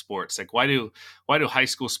school sports? Like, why do high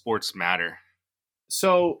school sports matter?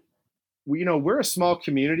 So, we're a small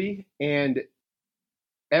community, and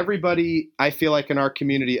everybody, I feel like in our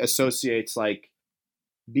community associates like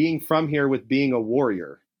being from here with being a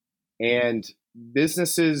warrior, and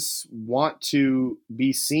businesses want to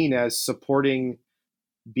be seen as supporting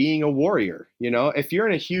being a warrior. If you're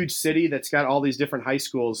in a huge city that's got all these different high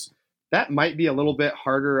schools, that might be a little bit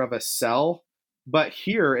harder of a sell. But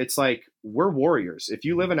here it's like, we're warriors. If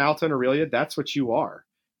you live in Alta and Aurelia, that's what you are.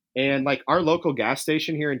 And like our local gas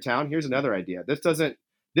station here in town, here's another idea.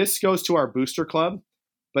 This goes to our booster club,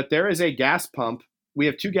 but there is a gas pump. We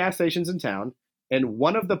have 2 gas stations in town, and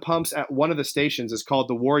one of the pumps at one of the stations is called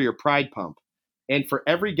the Warrior Pride Pump. And for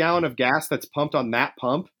every gallon of gas that's pumped on that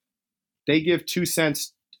pump, they give 2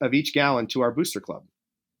 cents of each gallon to our booster club.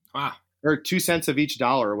 Wow. Or 2 cents of each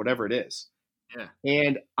dollar or whatever it is. Yeah.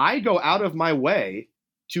 And I go out of my way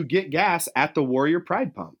to get gas at the Warrior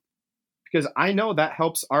Pride Pump because I know that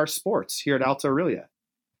helps our sports here at Alta Aurelia.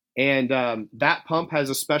 And that pump has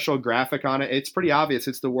a special graphic on it. It's pretty obvious.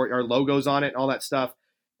 It's our logos on it and all that stuff.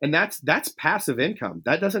 And that's passive income.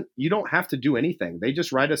 You don't have to do anything. They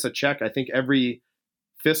just write us a check, I think, every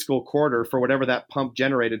fiscal quarter for whatever that pump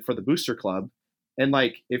generated for the booster club. And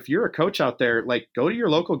like, if you're a coach out there, like go to your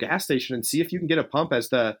local gas station and see if you can get a pump as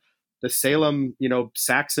the Salem,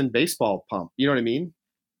 Saxon baseball pump. You know what I mean?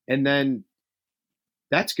 And then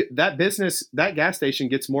that's good. That gas station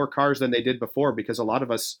gets more cars than they did before because a lot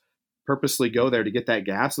of us purposely go there to get that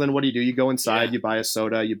gas. And then what do? You go inside, You buy a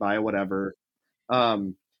soda, you buy a whatever.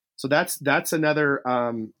 So that's another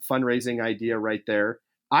fundraising idea right there.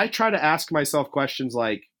 I try to ask myself questions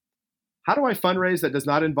like, how do I fundraise that does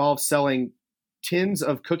not involve selling tins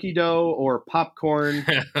of cookie dough or popcorn?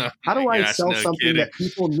 How do I sell something that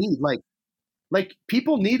people need? Like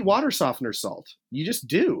people need water softener salt. You just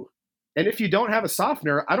do. And if you don't have a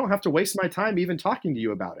softener, I don't have to waste my time even talking to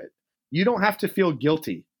you about it. You don't have to feel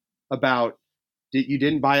guilty about you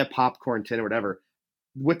didn't buy a popcorn tin or whatever.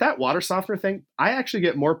 With that water softener thing, I actually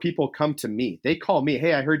get more people come to me. They call me,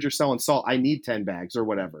 hey, I heard you're selling salt. I need 10 bags or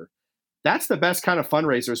whatever. That's the best kind of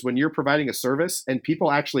fundraisers, when you're providing a service and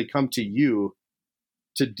people actually come to you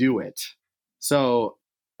to do it. So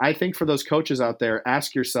I think for those coaches out there,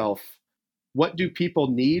 ask yourself, what do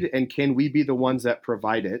people need, and can we be the ones that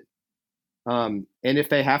provide it? And if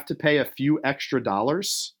they have to pay a few extra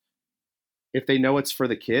dollars, if they know it's for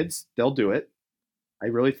the kids, they'll do it. I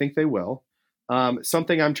really think they will.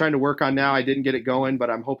 Something I'm trying to work on now, I didn't get it going, but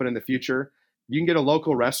I'm hoping in the future, you can get a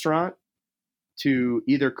local restaurant to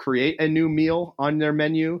either create a new meal on their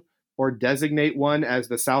menu or designate one as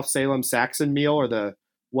the South Salem Saxon meal or the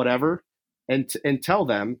whatever, and tell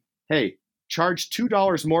them, hey, charge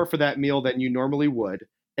 $2 more for that meal than you normally would,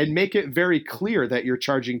 and make it very clear that you're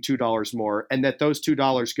charging $2 more and that those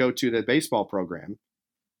 $2 go to the baseball program.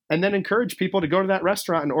 And then encourage people to go to that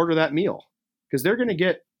restaurant and order that meal, because they're going to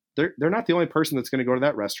get, they're not the only person that's going to go to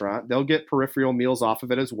that restaurant. They'll get peripheral meals off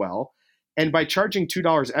of it as well. And by charging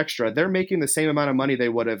 $2 extra, they're making the same amount of money they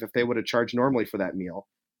would have if they would have charged normally for that meal.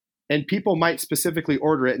 And people might specifically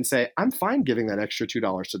order it and say, I'm fine giving that extra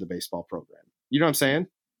 $2 to the baseball program. You know what I'm saying?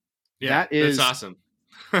 Yeah, that's awesome.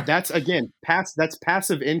 That's, again, that's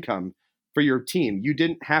passive income for your team. You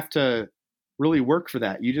didn't have to really work for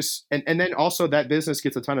that. You just, and then also that business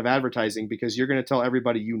gets a ton of advertising, because you're going to tell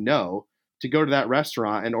everybody to go to that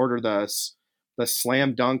restaurant and order the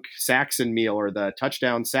slam dunk Saxon meal or the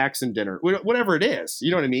touchdown Saxon dinner, whatever it is.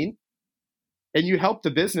 You know what I mean? And you help the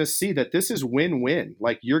business see that this is win-win.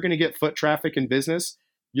 Like, you're going to get foot traffic in business.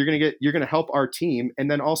 You're going to help our team. And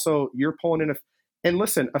then also you're pulling in and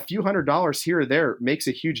listen, a few $100s here or there makes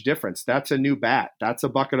a huge difference. That's a new bat. That's a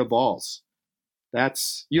bucket of balls.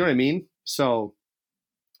 That's, you know what I mean? So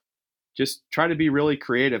just try to be really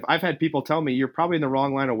creative. I've had people tell me, you're probably in the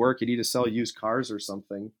wrong line of work. You need to sell used cars or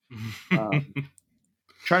something.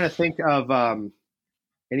 Trying to think of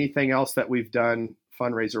anything else that we've done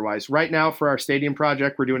fundraiser wise. Right now for our stadium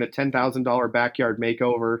project, we're doing a $10,000 backyard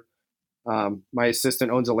makeover. My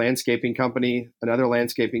assistant owns a landscaping company, another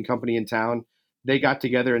landscaping company in town. They got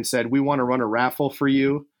together and said, we want to run a raffle for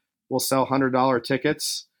you. We'll sell $100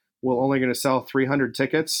 tickets. We're only going to sell 300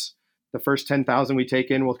 tickets. The first 10,000 we take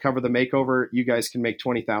in will cover the makeover. You guys can make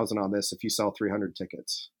 20,000 on this if you sell 300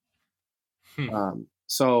 tickets.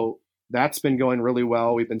 So that's been going really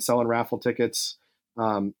well. We've been selling raffle tickets,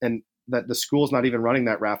 and that the school's not even running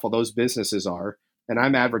that raffle. Those businesses are, and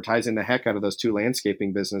I'm advertising the heck out of those two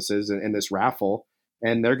landscaping businesses in this raffle,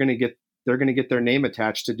 and they're going to get their name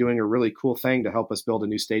attached to doing a really cool thing to help us build a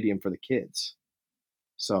new stadium for the kids.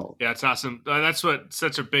 So yeah, it's awesome. That's what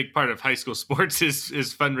such a big part of high school sports is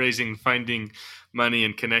fundraising, finding money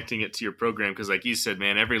and connecting it to your program. Because like you said,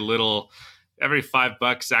 man, every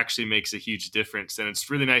 $5 actually makes a huge difference. And it's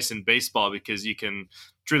really nice in baseball because it's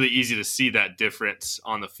really easy to see that difference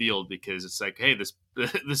on the field, because it's like, hey,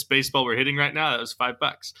 this baseball we're hitting right now, that was $5.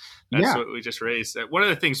 That's what we just raised. One of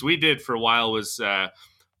the things we did for a while was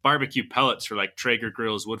barbecue pellets for like Traeger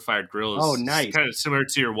grills, wood-fired grills. Oh, nice. It's kind of similar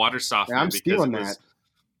to your water softener. Yeah, I'm stealing that.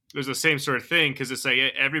 It was the same sort of thing, because it's like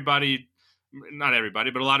not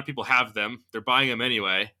everybody, but a lot of people have them. They're buying them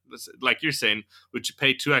anyway. Like you're saying, would you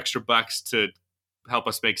pay $2 extra to help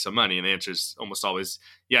us make some money? And the answer is almost always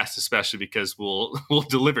yes, especially because we'll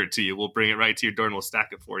deliver it to you. We'll bring it right to your door and we'll stack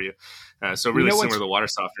it for you. So really similar to the water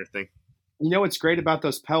softener thing. You know what's great about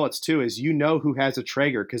those pellets too is who has a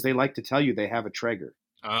Traeger, because they like to tell you they have a Traeger.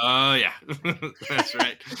 Oh, yeah. That's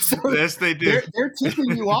right. So yes, they do. They're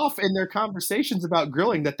tipping you off in their conversations about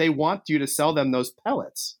grilling that they want you to sell them those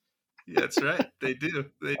pellets. That's right. They do.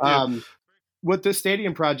 They do. With this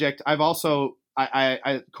stadium project, I've also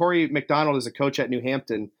Corey McDonald is a coach at New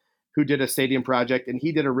Hampton who did a stadium project, and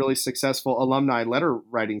he did a really successful alumni letter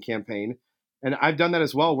writing campaign. And I've done that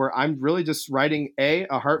as well, where I'm really just writing a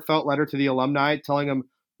heartfelt letter to the alumni, telling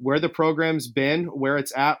them where the program's been, where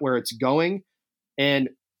it's at, where it's going, and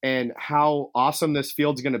how awesome this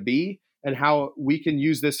field's going to be, and how we can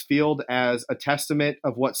use this field as a testament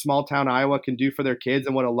of what small town Iowa can do for their kids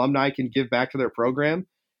and what alumni can give back to their program.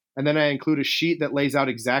 And then I include a sheet that lays out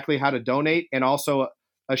exactly how to donate, and also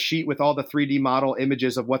a sheet with all the 3D model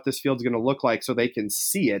images of what this field's going to look like so they can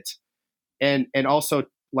see it. And also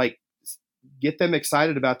like get them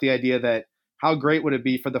excited about the idea that how great would it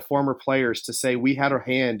be for the former players to say we had our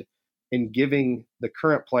hand in giving the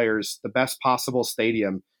current players the best possible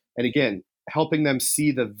stadium. And again, helping them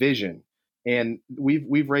see the vision. And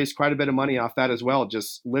we've raised quite a bit of money off that as well,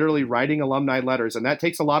 just literally writing alumni letters. And that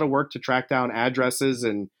takes a lot of work to track down addresses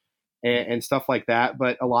and stuff like that.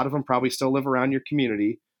 But a lot of them probably still live around your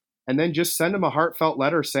community. And then just send them a heartfelt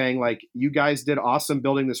letter saying, like, you guys did awesome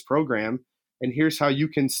building this program, and here's how you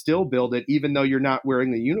can still build it even though you're not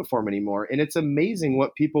wearing the uniform anymore. And it's amazing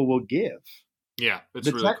what people will give. Yeah,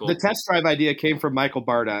 it's really cool. The test drive idea came from Michael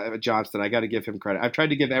Barta at Johnston. I got to give him credit. I've tried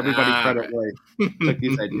to give everybody credit where I took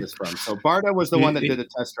these ideas from. So Barta was the one that did the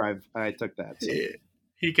test drive. I took that. So.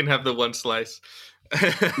 He can have the one slice.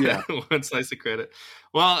 Yeah. One slice of credit.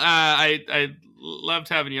 Well, I loved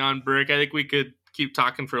having you on, Burke. I think we could keep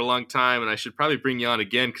talking for a long time, and I should probably bring you on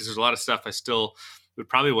again because there's a lot of stuff I still would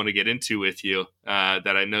probably want to get into with you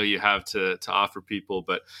that I know you have to offer people.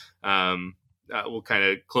 But we'll kind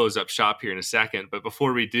of close up shop here in a second. But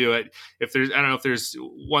before we do it, I don't know if there's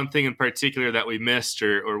one thing in particular that we missed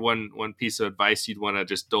or one piece of advice you'd want to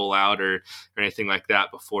just dole out or anything like that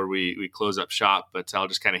before we close up shop. But I'll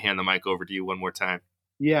just kind of hand the mic over to you one more time.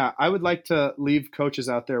 Yeah, I would like to leave coaches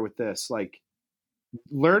out there with this. Like,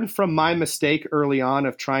 learn from my mistake early on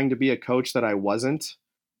of trying to be a coach that I wasn't.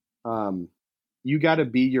 You got to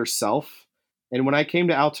be yourself. And when I came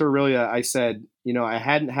to Alta Aurelia, I said, I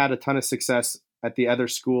hadn't had a ton of success at the other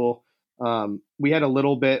school. We had a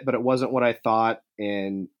little bit, but it wasn't what I thought,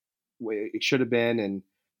 and it should have been. And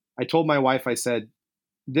I told my wife, I said,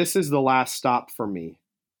 this is the last stop for me.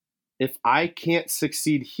 If I can't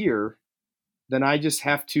succeed here, then I just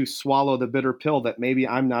have to swallow the bitter pill that maybe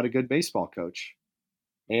I'm not a good baseball coach.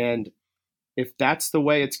 And if that's the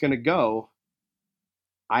way it's going to go,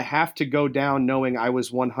 I have to go down knowing I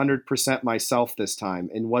was 100% myself this time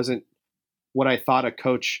and wasn't what I thought a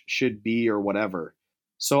coach should be or whatever.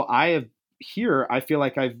 So I feel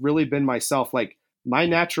like I've really been myself. Like, my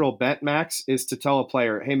natural bent, Max, is to tell a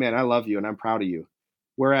player, hey man, I love you and I'm proud of you.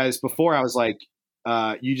 Whereas before I was like,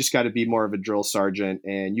 you just got to be more of a drill sergeant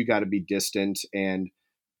and you got to be distant. And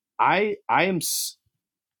I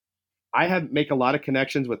make a lot of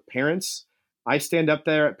connections with parents. I stand up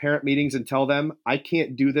there at parent meetings and tell them, I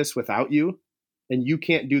can't do this without you, and you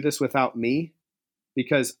can't do this without me,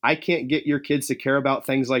 because I can't get your kids to care about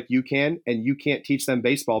things like you can, and you can't teach them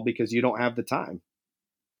baseball because you don't have the time.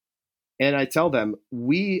 And I tell them,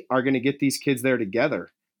 we are going to get these kids there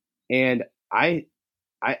together. And I've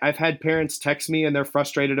had parents text me and they're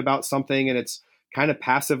frustrated about something and it's kind of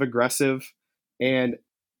passive aggressive. And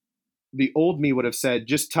the old me would have said,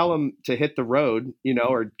 just tell them to hit the road,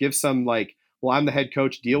 or give some like, well, I'm the head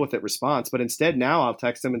coach, deal with it response. But instead now I'll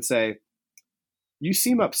text them and say, you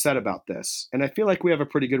seem upset about this. And I feel like we have a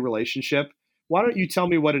pretty good relationship. Why don't you tell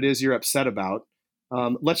me what it is you're upset about?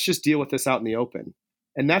 Let's just deal with this out in the open.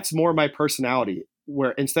 And that's more my personality,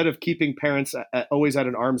 where instead of keeping parents always at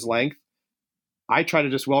an arm's length, I try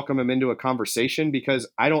to just welcome them into a conversation, because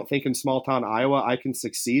I don't think in small town Iowa I can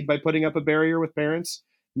succeed by putting up a barrier with parents.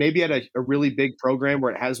 Maybe at a really big program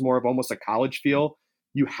where it has more of almost a college feel,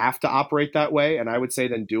 you have to operate that way. And I would say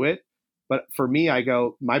then do it. But for me, I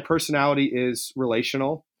go, my personality is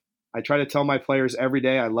relational. I try to tell my players every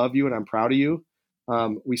day, I love you and I'm proud of you.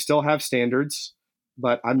 We still have standards,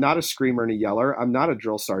 but I'm not a screamer and a yeller. I'm not a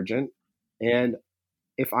drill sergeant. And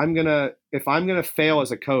if I'm gonna fail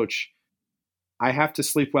as a coach, I have to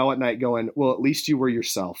sleep well at night going, well, at least you were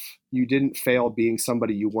yourself. You didn't fail being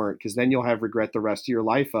somebody you weren't, because then you'll have regret the rest of your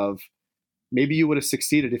life of maybe you would have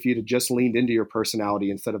succeeded if you'd have just leaned into your personality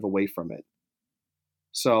instead of away from it.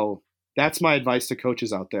 So that's my advice to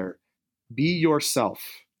coaches out there. Be yourself.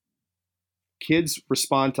 Kids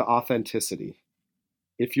respond to authenticity.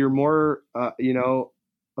 If you're more,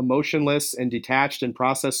 emotionless and detached and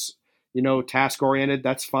process, task oriented,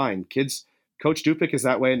 that's fine. Kids, Coach Dupik is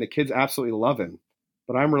that way, and the kids absolutely love him.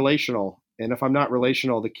 But I'm relational, and if I'm not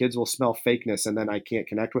relational, the kids will smell fakeness, and then I can't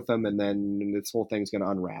connect with them, and then this whole thing's going to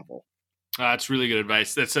unravel. That's really good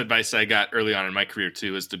advice. That's advice I got early on in my career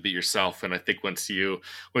too, is to be yourself. And I think once you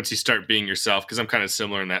start being yourself, because I'm kind of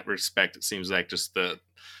similar in that respect, it seems like just the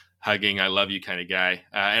hugging, I love you kind of guy.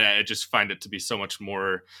 And I just find it to be so much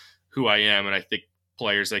more who I am. And I think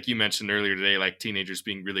players, like you mentioned earlier today, like teenagers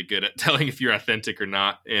being really good at telling if you're authentic or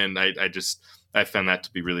not. And I found that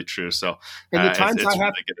to be really true. So and it's really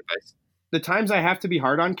good advice. The times I have to be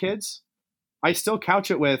hard on kids, I still couch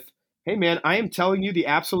it with, hey man, I am telling you the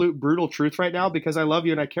absolute brutal truth right now because I love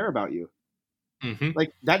you and I care about you. Mm-hmm.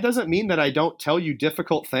 Like, that doesn't mean that I don't tell you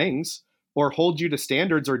difficult things or hold you to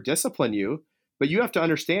standards or discipline you, but you have to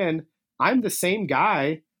understand I'm the same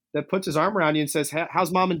guy that puts his arm around you and says,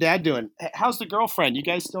 how's mom and dad doing? How's the girlfriend? You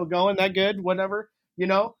guys still going? That good? Whatever.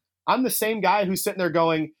 I'm the same guy who's sitting there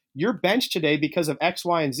going, you're benched today because of X,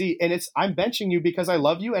 Y, and Z. And I'm benching you because I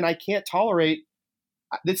love you and I can't tolerate.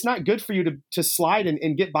 It's not good for you to slide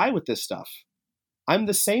and get by with this stuff. I'm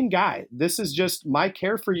the same guy. This is just my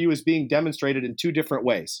care for you is being demonstrated in two different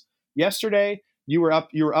ways. Yesterday, you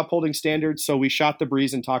were upholding standards, so we shot the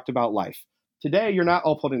breeze and talked about life. Today, you're not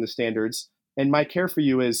upholding the standards, and my care for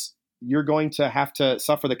you is you're going to have to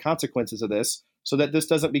suffer the consequences of this so that this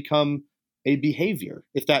doesn't become a behavior,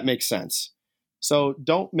 if that makes sense. So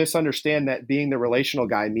don't misunderstand that being the relational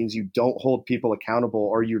guy means you don't hold people accountable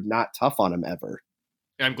or you're not tough on them ever.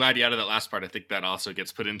 I'm glad you added that last part. I think that also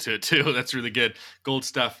gets put into it too. That's really good. Gold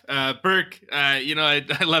stuff. Burke, I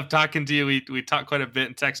love talking to you. We talk quite a bit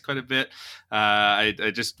and text quite a bit.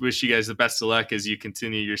 I just wish you guys the best of luck as you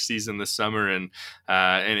continue your season this summer. And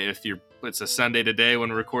it's a Sunday today when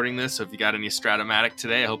we're recording this. So if you got any Stratomatic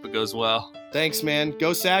today, I hope it goes well. Thanks, man.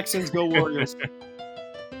 Go Saxons, go Warriors.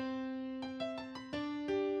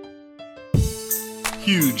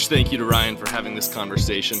 Huge thank you to Ryan for having this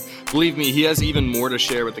conversation. Believe me, he has even more to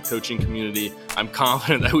share with the coaching community. I'm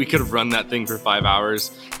confident that we could have run that thing for 5 hours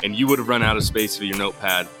and you would have run out of space for your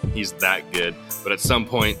notepad. He's that good. But at some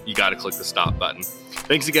point, you got to click the stop button.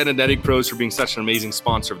 Thanks again to Netting Pros for being such an amazing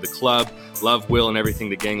sponsor of the club. Love Will and everything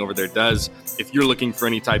the gang over there does. If you're looking for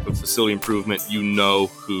any type of facility improvement, you know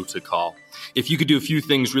who to call. If you could do a few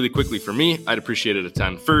things really quickly for me, I'd appreciate it a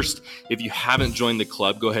ton. First, if you haven't joined the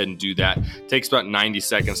club, go ahead and do that. It takes about 90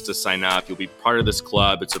 seconds to sign up. You'll be part of this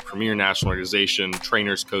club. It's a premier national organization.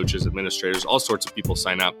 Trainers, coaches, administrators, all sorts of people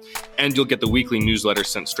sign up. And you'll get the weekly newsletter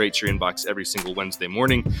sent straight to your inbox every single Wednesday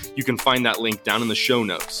morning. You can find that link down in the show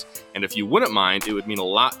notes. And if you wouldn't mind, it would mean a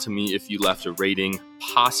lot to me if you left a rating,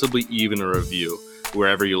 possibly even a review,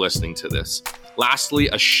 wherever you're listening to this. Lastly,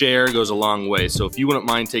 a share goes a long way. So if you wouldn't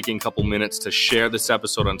mind taking a couple minutes to share this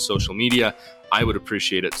episode on social media, I would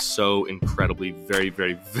appreciate it so incredibly, very,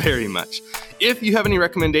 very, very much. If you have any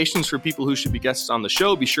recommendations for people who should be guests on the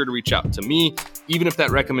show, be sure to reach out to me, even if that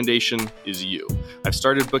recommendation is you. I've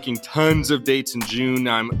started booking tons of dates in June.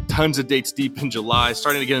 I'm tons of dates deep in July,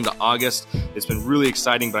 starting to get into August. It's been really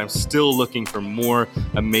exciting, but I'm still looking for more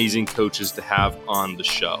amazing coaches to have on the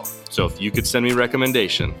show. So if you could send me a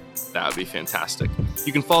recommendation, that would be fantastic.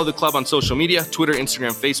 You can follow the club on social media, Twitter,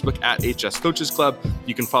 Instagram, Facebook at HS Coaches Club.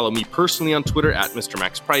 You can follow me personally on Twitter at Mr.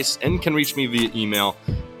 Max Price and can reach me via email,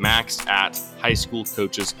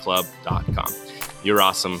 max@highschoolcoachesclub.com. You're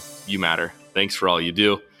awesome. You matter. Thanks for all you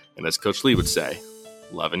do. And as Coach Lee would say,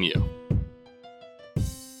 loving you.